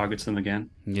he targets them again.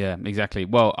 Yeah, exactly.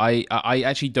 Well, I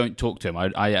actually don't talk to him.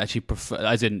 I actually prefer,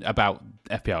 as in about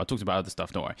FPL. I talked about other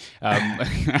stuff. Don't worry. I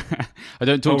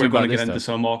don't talk to him about this stuff. We're going to get into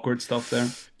some awkward stuff there.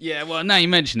 Yeah. Well, now you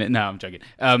mention it. No, I'm joking.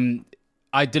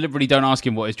 I deliberately don't ask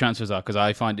him what his transfers are because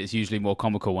I find it's usually more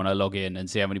comical when I log in and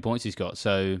see how many points he's got.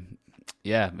 So.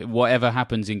 Yeah, whatever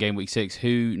happens in game week 6,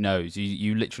 who knows?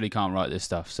 You literally can't write this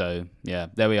stuff. So, yeah,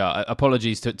 there we are.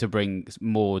 Apologies to bring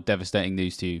more devastating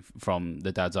news to you from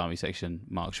the Dad's Army section,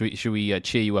 Mark. Should we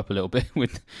cheer you up a little bit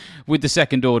with the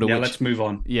second order? Yeah, let's move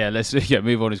on. Yeah, let's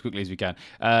move on as quickly as we can.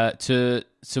 To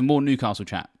some more Newcastle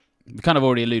chat. We kind of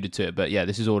already alluded to it, but yeah,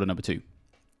 this is order number 2.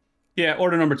 Yeah,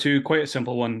 order number 2, quite a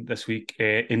simple one this week.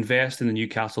 Invest in the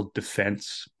Newcastle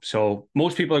defence. So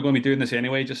most people are going to be doing this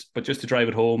anyway, just to drive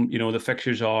it home. You know, the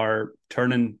fixtures are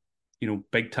turning,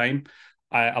 big time.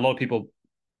 A lot of people,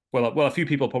 a few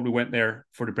people probably went there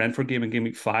for the Brentford game in game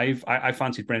week 5. I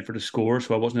fancied Brentford to score,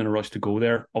 so I wasn't in a rush to go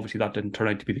there. Obviously, that didn't turn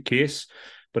out to be the case.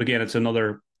 But again, it's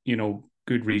another,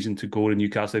 good reason to go to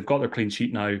Newcastle. They've got their clean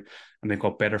sheet now, and they've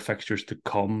got better fixtures to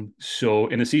come. So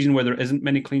in a season where there isn't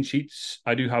many clean sheets,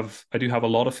 I do have a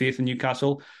lot of faith in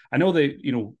Newcastle. I know they,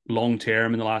 long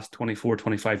term in the last 24,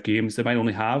 25 games, they might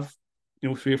only have,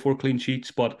 3 or 4 clean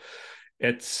sheets, but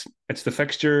it's the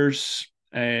fixtures,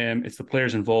 it's the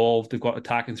players involved. They've got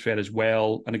attacking threat as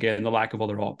well, and again, the lack of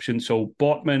other options. So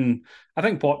I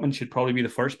think Botman should probably be the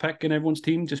first pick in everyone's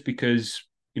team, just because,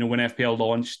 when FPL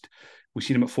launched, we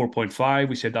seen him at 4.5.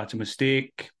 We said that's a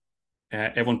mistake.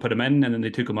 Everyone put him in, and then they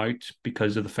took him out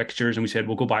because of the fixtures. And we said,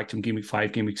 we'll go back to him game week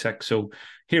 5, game week 6. So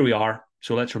here we are.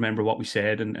 So let's remember what we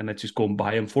said, and let's just go and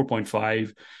buy him.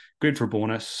 4.5, good for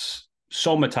bonus.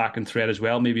 Some attacking threat as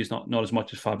well. Maybe it's not as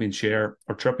much as Fabian Schär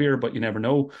or Trippier, but you never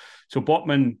know. So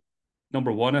Botman,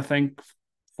 number 1, I think,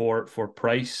 for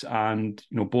price and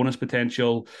bonus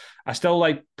potential. I still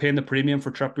like paying the premium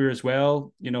for Trippier as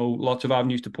well. Lots of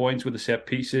avenues to points with the set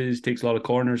pieces, takes a lot of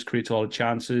corners, creates a lot of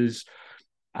chances.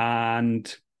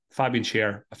 And Fabian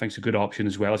Schär, I think, is a good option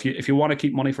as well. If you want to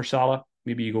keep money for Salah,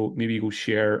 maybe you go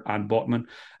Schär and Botman.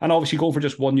 And obviously going for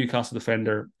just one Newcastle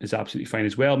defender is absolutely fine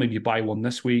as well. Maybe you buy one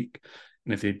this week,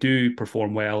 and if they do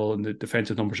perform well and the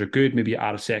defensive numbers are good, maybe you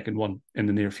add a second one in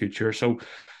the near future. So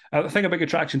I think a big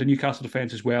attraction to Newcastle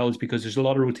defence as well is because there's a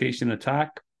lot of rotation in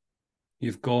attack.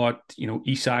 You've got,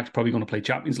 Isak's probably going to play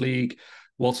Champions League.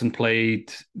 Wilson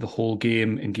played the whole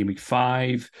game in game week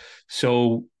 5.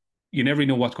 So you never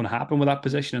know what's going to happen with that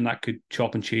position, and that could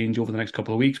chop and change over the next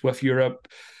couple of weeks with Europe.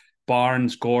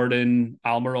 Barnes, Gordon,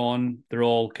 Almiron, they're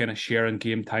all kind of sharing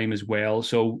game time as well.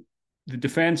 So the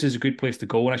defence is a good place to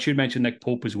go. And I should mention Nick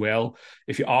Pope as well.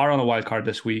 If you are on a wild card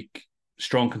this week,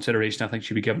 strong consideration, I think,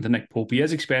 should be given to Nick Pope. He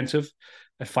is expensive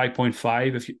at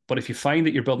 5.5. But if you find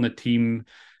that you're building a team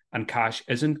and cash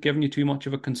isn't giving you too much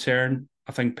of a concern,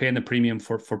 I think paying the premium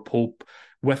for Pope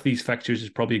with these fixtures is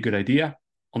probably a good idea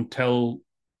until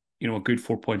a good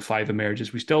 4.5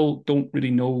 emerges. We still don't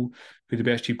really know who the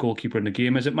best cheap goalkeeper in the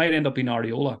game is. It might end up being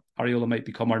Areola. Areola might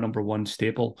become our number one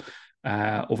staple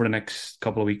over the next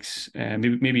couple of weeks.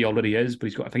 Maybe he already is,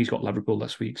 but I think he's got Liverpool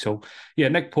this week. So yeah,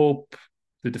 Nick Pope,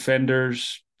 the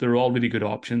defenders, they're all really good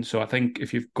options. So I think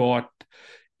if you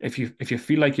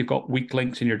feel like you've got weak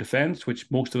links in your defence, which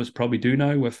most of us probably do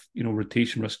now with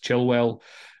rotation risk, Chilwell,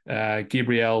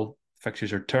 Gabriel,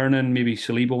 fixtures are turning. Maybe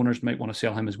Saliba owners might want to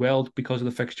sell him as well because of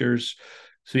the fixtures.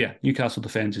 So yeah, Newcastle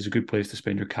defence is a good place to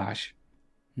spend your cash.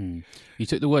 You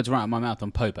took the words right out of my mouth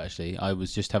on Pope, actually. I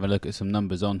was just having a look at some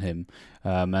numbers on him,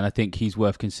 and I think he's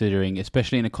worth considering,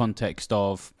 especially in a context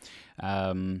of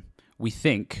we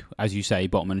think, as you say,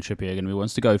 Botman and Trippier are going to be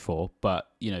ones to go for,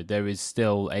 but there is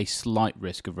still a slight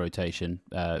risk of rotation.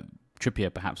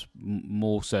 Trippier perhaps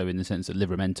more so in the sense that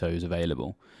Livramento is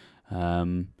available.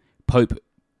 Pope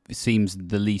seems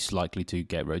the least likely to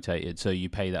get rotated, so you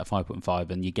pay that 5.5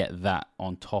 and you get that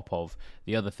on top of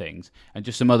the other things. And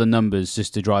just some other numbers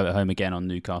just to drive it home again on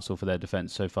Newcastle for their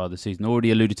defence so far this season.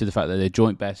 Already alluded to the fact that they're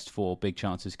joint best for big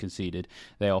chances conceded.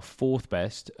 They are fourth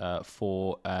best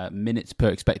for minutes per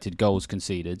expected goals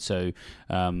conceded, so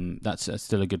that's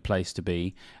still a good place to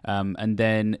be. And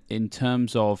then in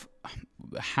terms of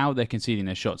how they're conceding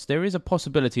their shots, there is a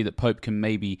possibility that Pope can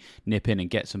maybe nip in and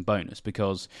get some bonus,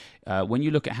 because when you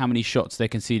look at how many shots they're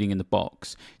conceding in the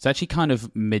box, it's actually kind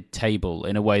of mid-table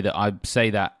in a way that I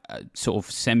say that sort of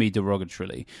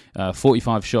semi-derogatorily.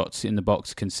 45 shots in the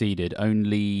box conceded.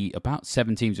 Only about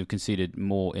 7 teams have conceded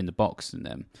more in the box than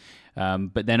them.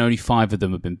 But then only 5 of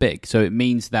them have been big. So it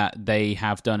means that they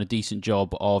have done a decent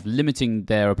job of limiting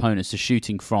their opponents to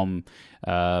shooting from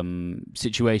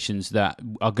situations that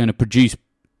are going to produce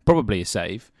probably a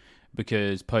save,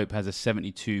 because Pope has a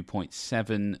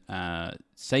 72.7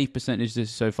 save percentage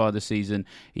so far this season.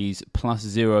 He's plus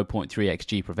 0.3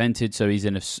 xG prevented, so he's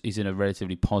in a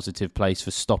relatively positive place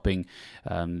for stopping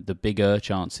the bigger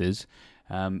chances.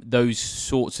 Those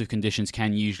sorts of conditions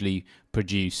can usually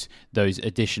produce those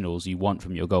additionals you want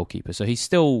from your goalkeeper. So he's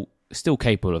still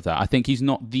capable of that. I think he's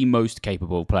not the most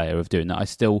capable player of doing that. I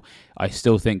still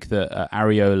think that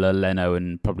Areola, Leno,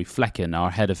 and probably Flecken are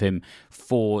ahead of him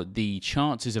for the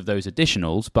chances of those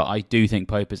additionals. But I do think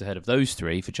Pope is ahead of those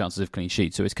 3 for chances of clean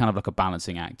sheets. So it's kind of like a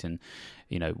balancing act, and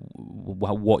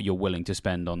what you're willing to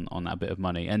spend on that bit of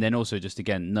money. And then also just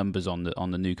again numbers on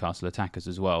the Newcastle attackers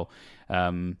as well.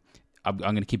 I'm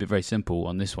going to keep it very simple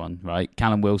on this one, right?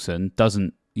 Callum Wilson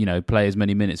doesn't, play as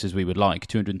many minutes as we would like,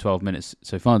 212 minutes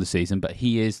so far this season, but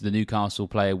he is the Newcastle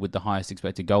player with the highest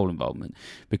expected goal involvement,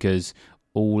 because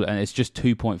and it's just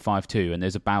 2.52, and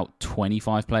there's about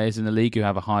 25 players in the league who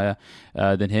have a higher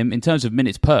than him. In terms of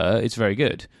minutes per, it's very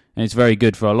good, and it's very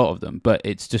good for a lot of them, but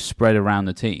it's just spread around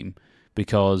the team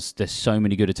because there's so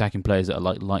many good attacking players that are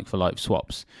like for like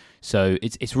swaps. So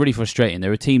it's really frustrating.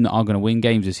 They're a team that are going to win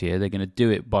games this year. They're going to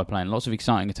do it by playing lots of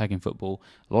exciting attacking football,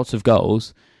 lots of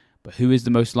goals. But who is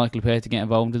the most likely player to get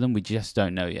involved in them? We just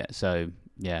don't know yet. So,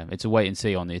 yeah, it's a wait and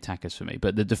see on the attackers for me.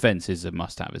 But the defence is a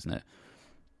must-have, isn't it?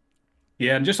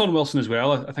 Yeah, and just on Wilson as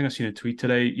well, I think I've seen a tweet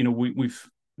today. We've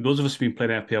those of us who've been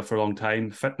playing FPL for a long time,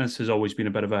 fitness has always been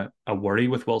a bit of a worry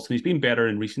with Wilson. He's been better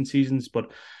in recent seasons,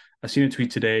 but I seen a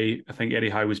tweet today. I think Eddie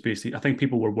Howe was I think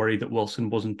people were worried that Wilson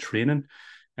wasn't training.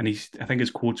 And I think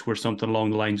his quotes were something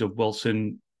along the lines of,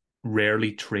 Wilson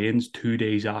rarely trains 2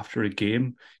 days after a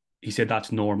game. He said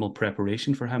that's normal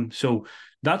preparation for him. So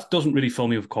that doesn't really fill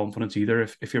me with confidence either.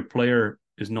 If your player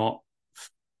is not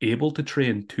able to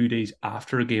train 2 days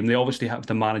after a game, they obviously have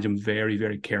to manage him very,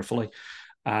 very carefully.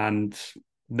 And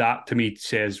that to me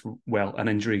says, well, an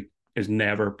injury is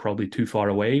never probably too far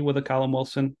away with a Callum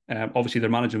Wilson. Obviously, they're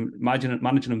managing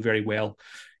him very well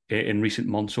in recent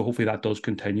months, so hopefully that does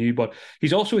continue. But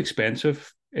he's also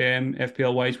expensive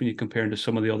FPL wise when you compare him to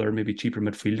some of the other maybe cheaper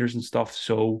midfielders and stuff.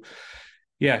 So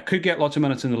yeah, could get lots of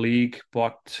minutes in the league,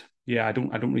 but yeah, I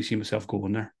don't really see myself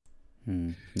going there.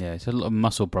 Yeah, it's a lot of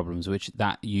muscle problems, which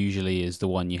that usually is the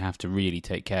one you have to really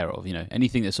take care of.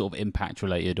 Anything that's sort of impact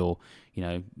related, or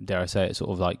dare I say it,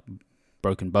 sort of like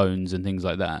broken bones and things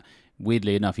like that.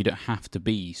 Weirdly enough, you don't have to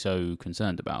be so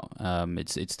concerned about.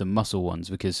 It's the muscle ones,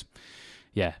 because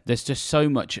yeah, there's just so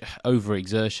much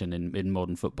overexertion in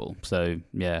modern football. So,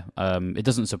 yeah, it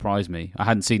doesn't surprise me. I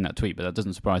hadn't seen that tweet, but that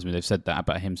doesn't surprise me. They've said that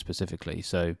about him specifically.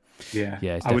 So, yeah,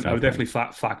 I would definitely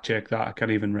fact check that. I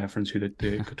can't even reference who the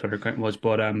Twitter account was.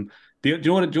 But do you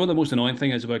know what the most annoying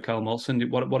thing is about Callum Wilson?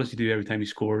 What does he do every time he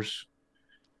scores?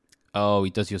 Oh, he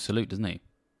does your salute, doesn't he?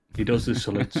 He does the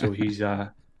salute. So he's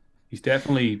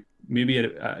definitely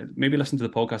maybe listened to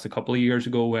the podcast a couple of years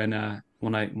ago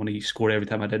when he scored every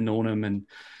time I didn't own him, and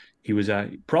he was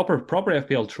a proper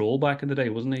FPL troll back in the day,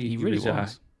 wasn't he? He He really was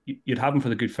was. you'd have him for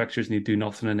the good fixtures and he'd do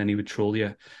nothing, and then he would troll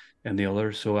you in the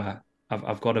others. So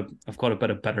I've got a bit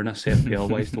of bitterness FPL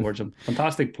wise towards him.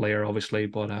 Fantastic player, obviously,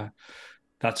 but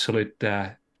that salute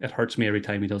it hurts me every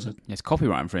time he does it. It's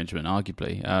copyright infringement,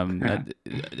 arguably.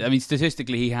 I mean,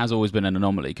 statistically, he has always been an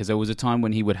anomaly because there was a time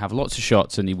when he would have lots of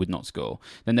shots and he would not score.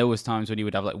 Then there was times when he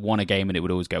would have like one a game and it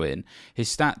would always go in. His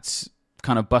stats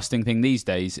kind of busting thing these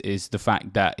days is the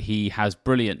fact that he has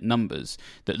brilliant numbers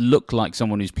that look like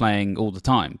someone who's playing all the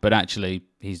time, but actually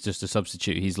he's just a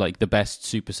substitute. He's like the best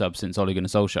super sub since Ole Gunnar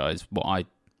Solskjaer is what I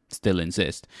still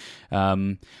insist.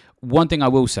 One thing I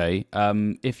will say,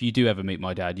 if you do ever meet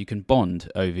my dad, you can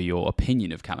bond over your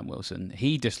opinion of Callum Wilson.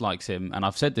 He dislikes him, and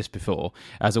I've said this before,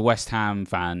 as a West Ham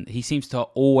fan, he seems to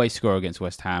always score against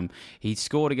West Ham. He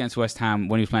scored against West Ham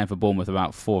when he was playing for Bournemouth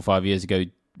about 4 or 5 years ago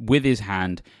with his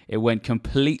hand. It went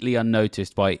completely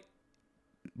unnoticed by,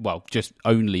 well, just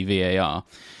only VAR.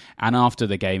 And after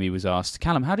the game, he was asked,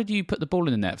 Callum, how did you put the ball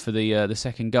in the net for the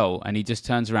second goal? And he just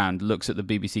turns around, looks at the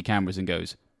BBC cameras and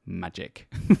goes, magic.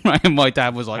 Right? And my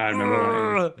dad was like, I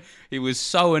remember that. He was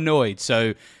so annoyed.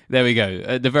 So there we go.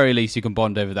 At the very least, you can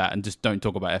bond over that and just don't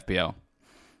talk about FPL.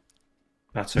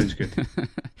 That sounds good.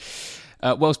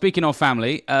 Well, speaking of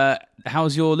family,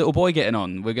 how's your little boy getting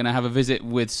on? We're going to have a visit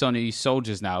with Sonny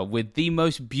Soldiers now with the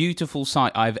most beautiful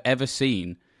sight I've ever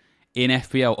seen in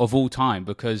FPL of all time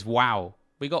because, wow,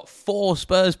 we got 4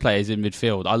 Spurs players in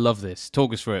midfield. I love this.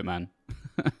 Talk us through it, man.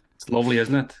 It's lovely,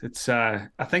 isn't it? It's I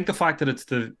think the fact that it's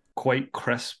the quite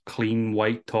crisp, clean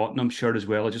white Tottenham shirt as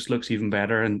well, it just looks even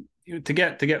better. And to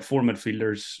get 4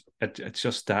 midfielders, it's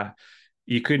just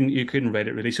you couldn't rate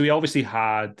it really. So we obviously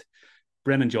had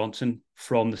Brennan Johnson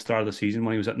from the start of the season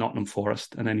when he was at Nottingham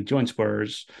Forest, and then he joined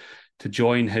Spurs to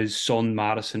join his son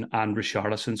Maddison and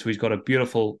Richarlison. So he's got a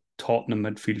beautiful Tottenham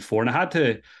midfield 4, and I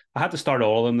had to start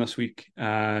all of them this week,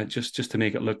 just to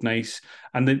make it look nice.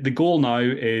 And the goal now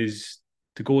is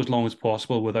to go as long as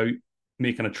possible without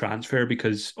making a transfer,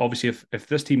 because obviously if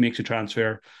this team makes a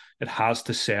transfer, it has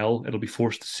to sell. It'll be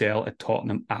forced to sell a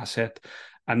Tottenham asset.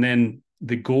 And then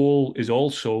the goal is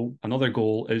also, another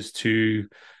goal is to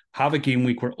have a game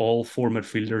week where all 4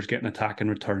 midfielders get an attack in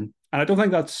return. And I don't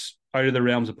think that's out of the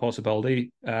realms of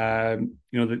possibility.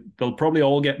 They'll probably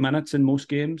all get minutes in most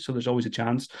games, so there's always a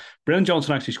chance. Brennan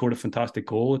Johnson actually scored a fantastic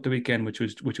goal at the weekend, which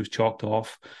was chalked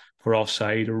off for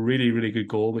offside. A really, really good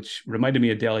goal, which reminded me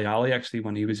of Dele Alli actually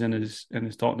when he was in his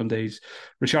Tottenham days.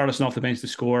 Richarlison off the bench to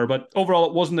score, but overall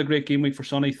it wasn't a great game week for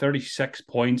Sonny. 36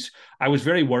 points. I was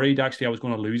very worried actually I was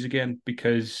going to lose again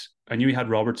because I knew he had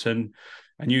Robertson.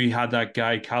 I knew he had that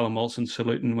guy Callum Wilson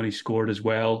saluting when he scored as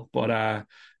well, but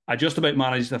I just about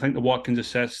managed. I think the Watkins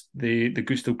assist, the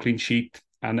Gusto clean sheet,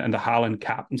 and the Haaland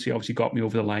captaincy obviously got me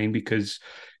over the line because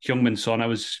Heung-min Son. I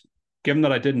was, given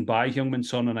that I didn't buy Heung-min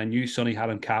Son and I knew Sonny had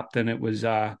him captain, it was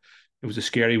a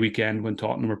scary weekend when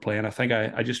Tottenham were playing. I think I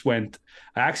actually went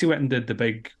and did the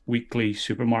big weekly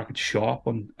supermarket shop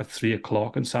at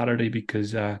 3:00 on Saturday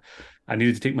because I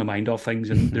needed to take my mind off things,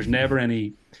 and there's never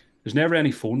any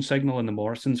phone signal in the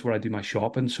Morrisons where I do my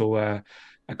shopping, so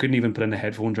I couldn't even put in the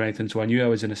headphones or anything. So I knew I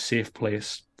was in a safe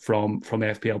place from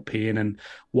FPL paying, and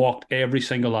walked every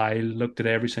single aisle, looked at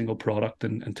every single product,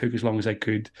 and took as long as I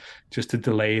could just to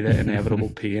delay the inevitable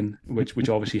pain, which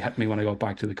obviously hit me when I got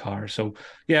back to the car. So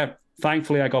yeah,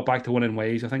 thankfully I got back to winning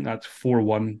ways. I think that's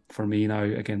 4-1 for me now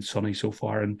against Sonny so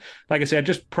far. And like I said,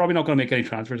 just probably not going to make any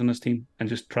transfers in this team and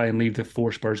just try and leave the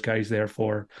 4 Spurs guys there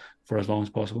for as long as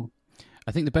possible.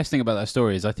 I think the best thing about that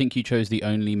story is I think you chose the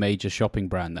only major shopping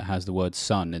brand that has the word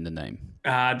sun in the name.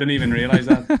 I didn't even realise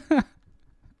that.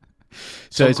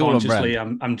 So it's all on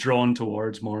brand. I'm drawn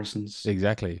towards Morrison's.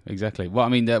 Exactly. Well, I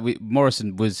mean,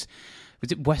 Morrison was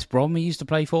it West Brom he used to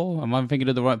play for? Am I thinking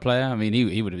of the right player? I mean,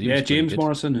 he would have. Yeah, James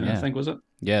Morrison, yeah. I think, was it?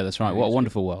 Yeah, that's right. What a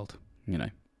wonderful world, you know.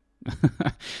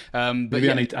 Maybe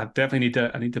yeah,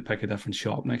 I need to pick a different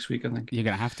shop next week. I think you're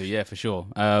going to have to, yeah, for sure.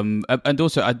 And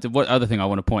also, what other thing I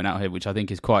want to point out here, which I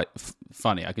think is quite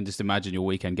funny, I can just imagine your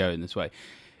weekend going this way.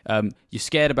 You're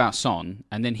scared about Son,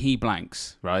 and then he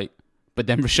blanks, right? But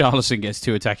then Richarlison gets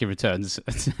 2 attacking returns,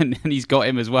 and he's got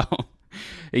him as well.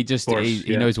 He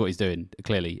knows what he's doing.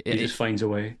 Clearly, he just finds a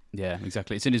way. Yeah,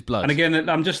 exactly. It's in his blood. And again,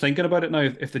 I'm just thinking about it now.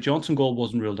 If the Johnson goal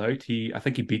wasn't ruled out, I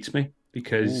think he beats me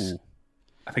because. Ooh.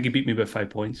 I think he beat me by 5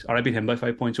 points, or I beat him by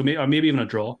 5 points, or maybe even a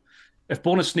draw. If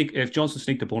Johnson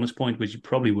sneaked a bonus point, which he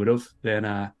probably would have, then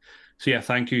so yeah,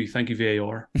 thank you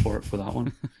VAR for that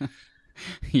one.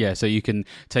 Yeah, so you can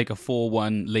take a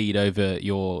 4-1 lead over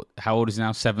your, how old is he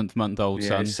now, 7th-month-old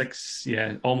son? 6,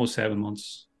 yeah, almost 7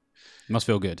 months. Must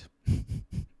feel good.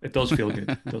 It does feel good.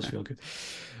 It does feel good.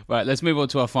 Right, let's move on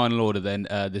to our final order then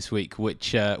this week,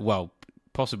 which,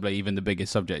 possibly even the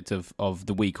biggest subject of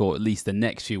the week, or at least the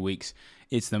next few weeks.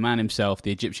 It's the man himself,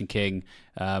 the Egyptian king,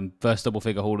 first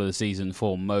double-figure haul of the season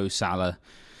for Mo Salah.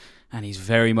 And he's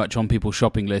very much on people's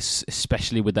shopping lists,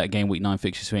 especially with that game week 9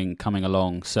 fixture swing coming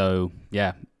along. So,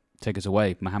 yeah, take us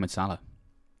away, Mohamed Salah.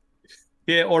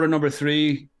 Yeah, order number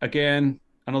 3, again,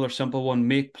 another simple one.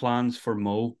 Make plans for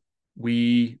Mo.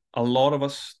 A lot of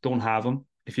us don't have him.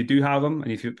 If you do have him,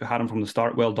 and if you had him from the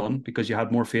start, well done, because you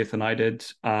had more faith than I did.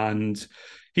 And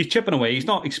he's chipping away. He's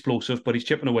not explosive, but he's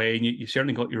chipping away, and you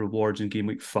certainly got your rewards in game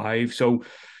week 5. So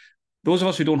those of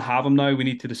us who don't have him now, we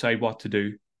need to decide what to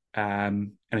do.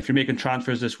 And if you're making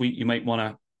transfers this week, you might want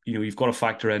to, you've got to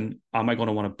factor in, am I going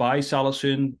to want to buy Salah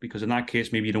soon? Because in that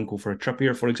case, maybe you don't go for a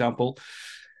Trippier, for example.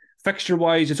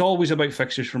 Fixture-wise, it's always about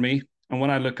fixtures for me. And when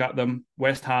I look at them,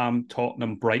 West Ham,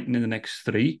 Tottenham, Brighton in the next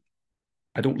 3,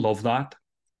 I don't love that.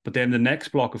 But then the next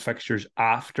block of fixtures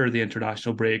after the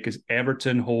international break is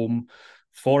Everton home,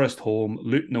 Forest home,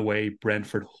 Luton away,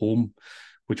 Brentford home,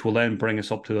 which will then bring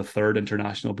us up to the 3rd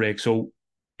international break. So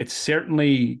it's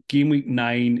certainly game week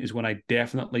 9 is when I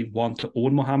definitely want to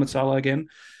own Mohamed Salah again.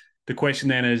 The question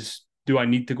then is, do I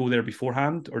need to go there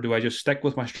beforehand, or do I just stick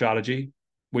with my strategy,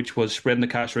 which was spreading the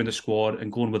cash around the squad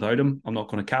and going without him? I'm not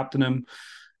going to captain him.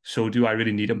 So do I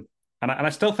really need him? And I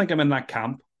still think I'm in that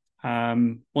camp.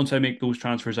 Once I make those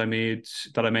transfers I made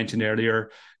that I mentioned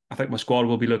earlier, I think my squad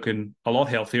will be looking a lot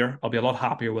healthier. I'll be a lot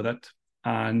happier with it.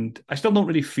 And I still don't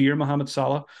really fear Mohamed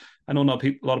Salah. I know a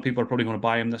lot of people are probably going to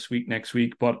buy him this week, next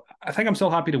week, but I think I'm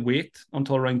still happy to wait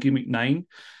until around game week 9.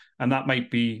 And that might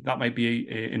be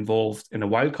involved in a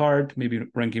wild card, maybe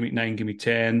around game week 9, game week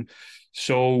 10.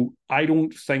 So I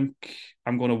don't think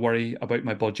I'm going to worry about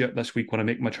my budget this week when I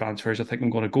make my transfers. I think I'm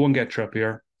going to go and get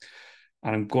Trippier,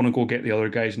 and I'm going to go get the other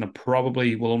guys, and I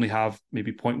probably will only have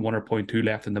maybe 0.1 or 0.2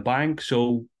 left in the bank.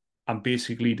 So I'm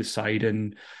basically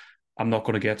deciding I'm not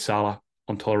going to get Salah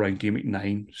until around game week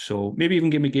 9. So maybe even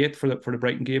game week 8 for the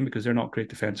Brighton game, because they're not great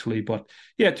defensively. But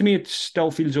yeah, to me, it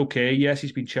still feels okay. Yes,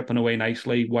 he's been chipping away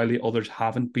nicely while the others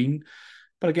haven't been.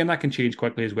 But again, that can change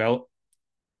quickly as well.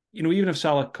 Even if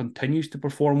Salah continues to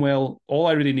perform well, all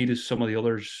I really need is some of the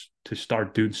others to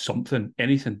start doing something,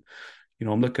 anything.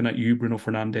 I'm looking at you, Bruno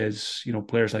Fernandes,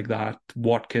 players like that,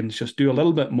 Watkins, just do a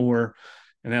little bit more,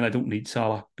 and then I don't need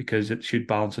Salah, because it should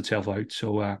balance itself out.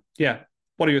 So, yeah.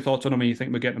 What are your thoughts on him? You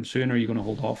think we're getting him soon, or are you going to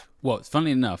hold off? Well, funnily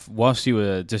enough, whilst you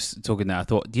were just talking there, I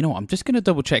thought, I'm just going to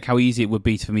double check how easy it would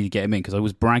be for me to get him in, because I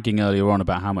was bragging earlier on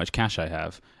about how much cash I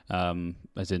have,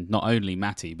 as in not only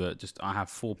Matty, but just I have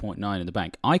 4.9 in the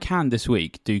bank. I can this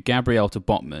week do Gabriel to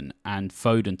Botman and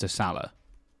Foden to Salah.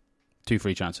 2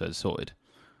 free transfers sorted,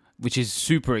 which is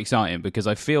super exciting, because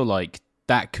I feel like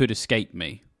that could escape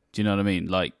me. Do you know what I mean?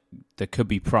 Like, there could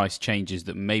be price changes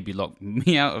that maybe lock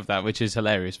me out of that, which is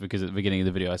hilarious, because at the beginning of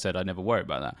the video I said I never worry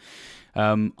about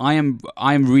that. I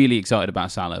am really excited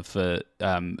about Salah for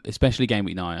especially game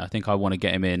week 9. I think I want to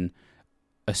get him in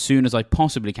as soon as I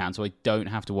possibly can, so I don't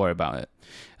have to worry about it.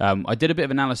 I did a bit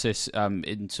of analysis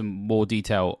in some more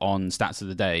detail on Stats of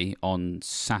the Day on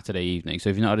Saturday evening, so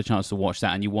if you've not had a chance to watch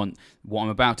that and you want what I'm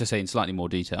about to say in slightly more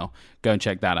detail, go and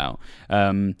check that out.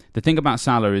 The thing about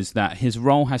Salah is that his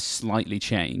role has slightly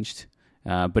changed,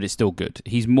 but it's still good.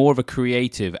 He's more of a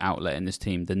creative outlet in this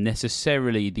team than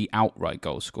necessarily the outright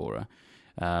goal scorer.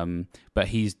 But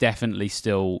he's definitely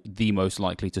still the most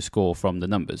likely to score from the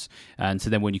numbers. And so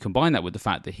then when you combine that with the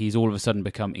fact that he's all of a sudden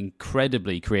become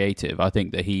incredibly creative, I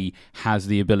think that he has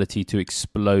the ability to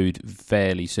explode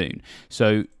fairly soon.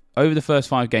 So over the first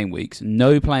 5 game weeks,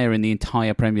 no player in the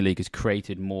entire Premier League has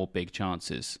created more big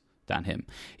chances than him.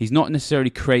 He's not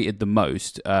necessarily created the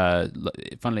most.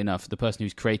 Funnily enough, the person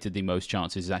who's created the most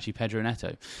chances is actually Pedro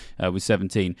Neto with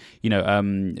 17.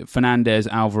 Fernandes,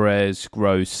 Alvarez,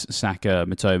 Gross, Saka,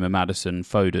 Matoma, Maddison,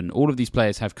 Foden, all of these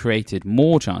players have created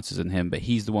more chances than him, but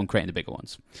he's the one creating the bigger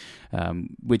ones,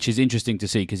 which is interesting to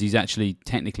see, because he's actually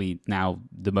technically now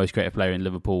the most creative player in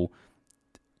Liverpool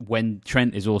when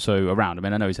Trent is also around. I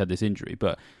mean, I know he's had this injury,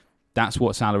 but that's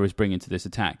what Salah is bringing to this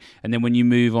attack. And then when you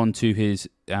move on to his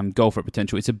goal threat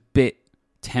potential, it's a bit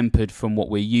tempered from what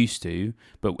we're used to.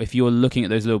 But if you're looking at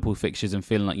those Liverpool fixtures and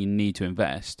feeling like you need to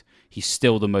invest, he's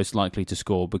still the most likely to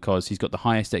score, because he's got the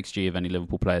highest XG of any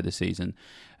Liverpool player this season.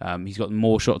 He's got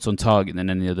more shots on target than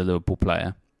any other Liverpool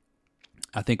player.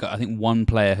 I think one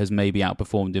player has maybe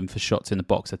outperformed him for shots in the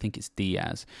box. I think it's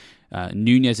Diaz.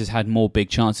 Nunez has had more big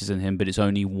chances than him, but it's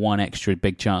only one extra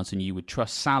big chance, and you would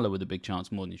trust Salah with a big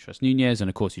chance more than you trust Nunez, and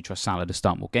of course you trust Salah to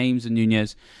start more games than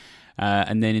Nunez.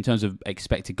 And then in terms of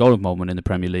expected goal involvement in the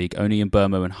Premier League, only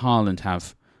Mbeumo and Haaland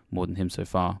have more than him so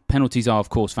far. Penalties are, of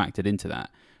course, factored into that,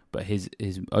 but his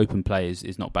open play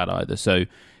is not bad either. So,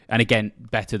 and again,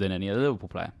 better than any other Liverpool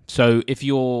player. So if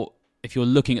you're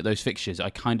looking at those fixtures, I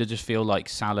kind of just feel like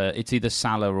Salah. It's either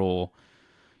Salah or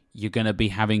you're going to be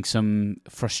having some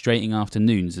frustrating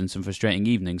afternoons and some frustrating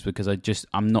evenings because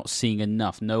I'm not seeing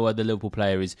enough. No other Liverpool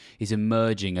player is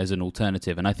emerging as an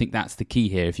alternative, and I think that's the key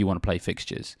here if you want to play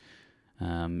fixtures.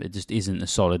 It just isn't a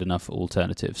solid enough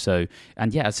alternative. So,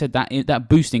 and yeah, I said that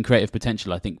boost in creative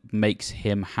potential, I think, makes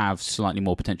him have slightly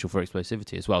more potential for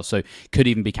explosivity as well. So, could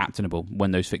even be captainable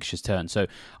when those fixtures turn. So,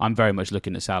 I'm very much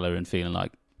looking at Salah and feeling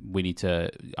like I need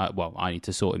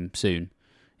to sort him soon.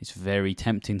 It's very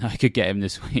tempting that I could get him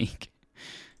this week.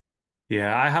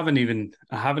 Yeah, I haven't even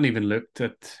looked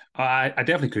at. I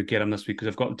definitely could get him this week because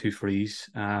I've gotten 2 frees.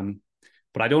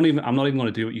 But I'm not even going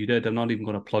to do what you did. I'm not even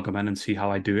going to plug him in and see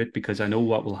how I do it because I know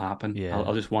what will happen. Yeah.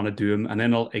 I'll just want to do him, and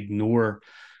then I'll ignore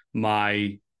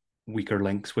my weaker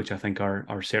links, which I think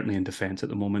are certainly in defence at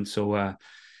the moment. So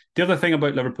the other thing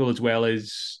about Liverpool as well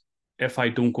is if I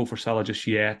don't go for Salah just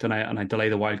yet, and I delay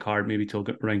the wild card maybe till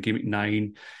around game week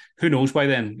 9, who knows by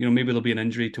then? Maybe there'll be an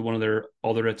injury to one of their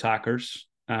other attackers,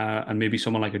 and maybe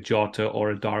someone like a Jota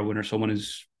or a Darwin or someone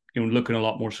is looking a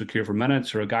lot more secure for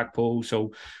minutes, or a Gakpo.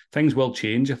 So things will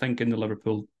change, I think, in the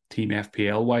Liverpool team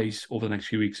FPL wise over the next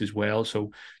few weeks as well.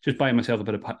 So just buying myself a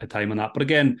bit of time on that. But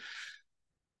again,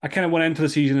 I kind of went into the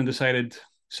season and decided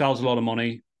Sal's a lot of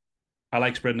money. I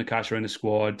like spreading the cash around the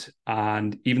squad,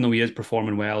 and even though he is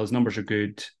performing well, his numbers are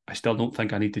good, I still don't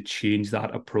think I need to change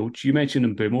that approach. You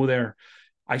mentioned Mbeumo there.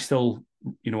 I still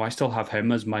have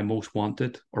him as my most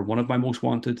wanted, or one of my most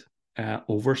wanted,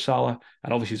 over Salah,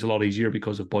 and obviously it's a lot easier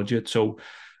because of budget. So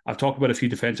I've talked about a few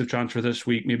defensive transfers this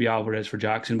week, maybe Alvarez for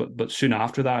Jackson, but soon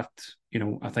after that,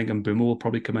 I think Mbeumo will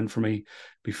probably come in for me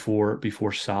before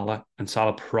Salah, and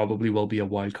Salah probably will be a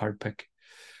wild card pick.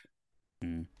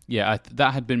 Yeah,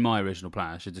 that had been my original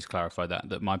plan. I should just clarify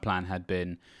that my plan had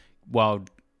been wild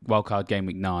card game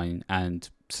week 9, and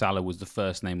Salah was the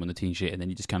first name on the team sheet, and then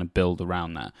you just kind of build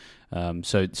around that.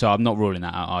 So I'm not ruling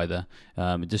that out either.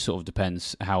 It just sort of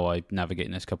depends how I navigate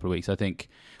the next couple of weeks. I think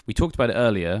we talked about it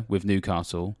earlier with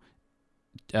Newcastle.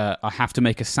 I have to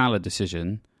make a Salah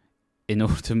decision in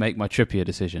order to make my Trippier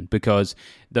decision, because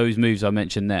those moves I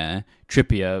mentioned there,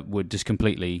 Trippier would just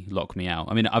completely lock me out.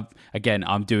 I mean,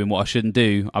 I'm doing what I shouldn't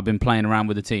do. I've been playing around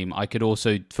with the team. I could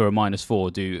also, for a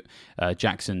 -4, do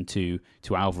Jackson to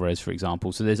Alvarez, for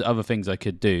example. So there's other things I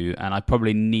could do, and I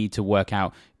probably need to work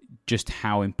out just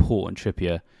how important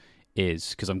Trippier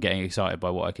is, because I'm getting excited by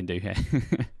what I can do here.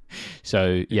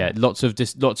 So yeah, lots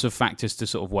of factors to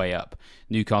sort of weigh up.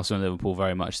 Newcastle and Liverpool,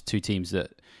 very much 2 teams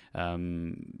that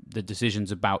the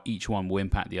decisions about each one will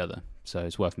impact the other. So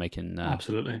it's worth making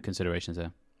absolutely considerations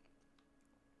there.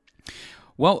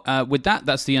 Well, with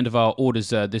that's the end of our orders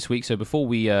this week. So before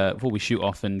we shoot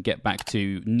off and get back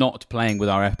to not playing with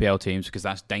our FPL teams, because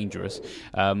that's dangerous,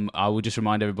 I will just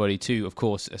remind everybody to, of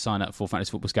course, sign up for Fantasy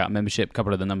Football Scout membership. A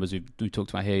couple of the numbers we've talked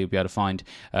about here, you'll be able to find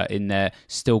in there.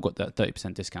 Still got that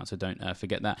 30% discount, so don't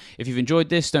forget that. If you've enjoyed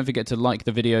this, don't forget to like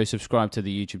the video, subscribe to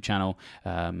the YouTube channel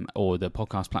or the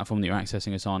podcast platform that you're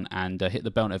accessing us on, and hit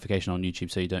the bell notification on YouTube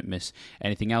so you don't miss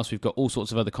anything else. We've got all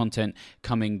sorts of other content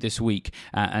coming this week,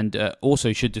 and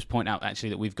also should just point out actually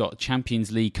that we've got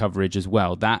Champions League coverage as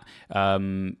well. That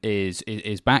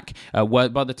is back.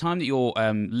 By the time that you're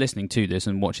listening to this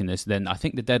and watching this, then I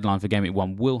think the deadline for Game Week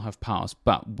 1 will have passed.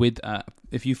 But with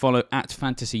if you follow at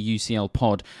Fantasy UCL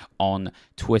Pod on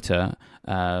Twitter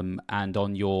and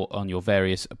on your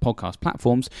various podcast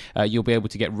platforms, you'll be able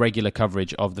to get regular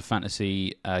coverage of the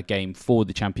fantasy game for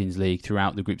the Champions League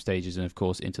throughout the group stages, and of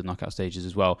course into the knockout stages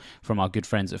as well, from our good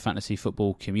friends at Fantasy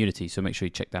Football Community. So make sure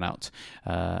you check that out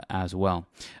as well.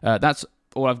 That's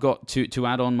all I've got to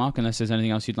add on, Mark, unless there's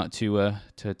anything else you'd like to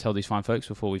tell these fine folks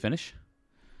before we finish.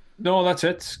 No, that's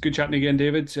it. Good chatting again,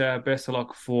 David. Best of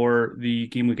luck for the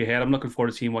game week ahead. I'm looking forward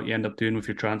to seeing what you end up doing with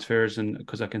your transfers, and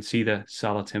because I can see the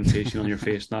Salah temptation on your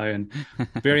face now, and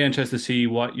very interested to see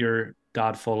what your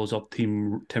dad follows up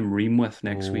Tim Ream with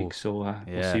next week. So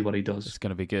we'll see what he does. It's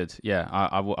going to be good. Yeah,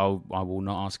 I will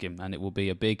not ask him, and it will be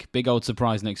a big old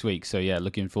surprise next week. So yeah,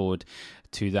 looking forward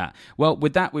to that. Well,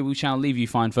 with that, we shall leave you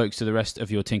fine folks to the rest of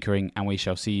your tinkering, and we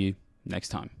shall see you next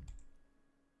time.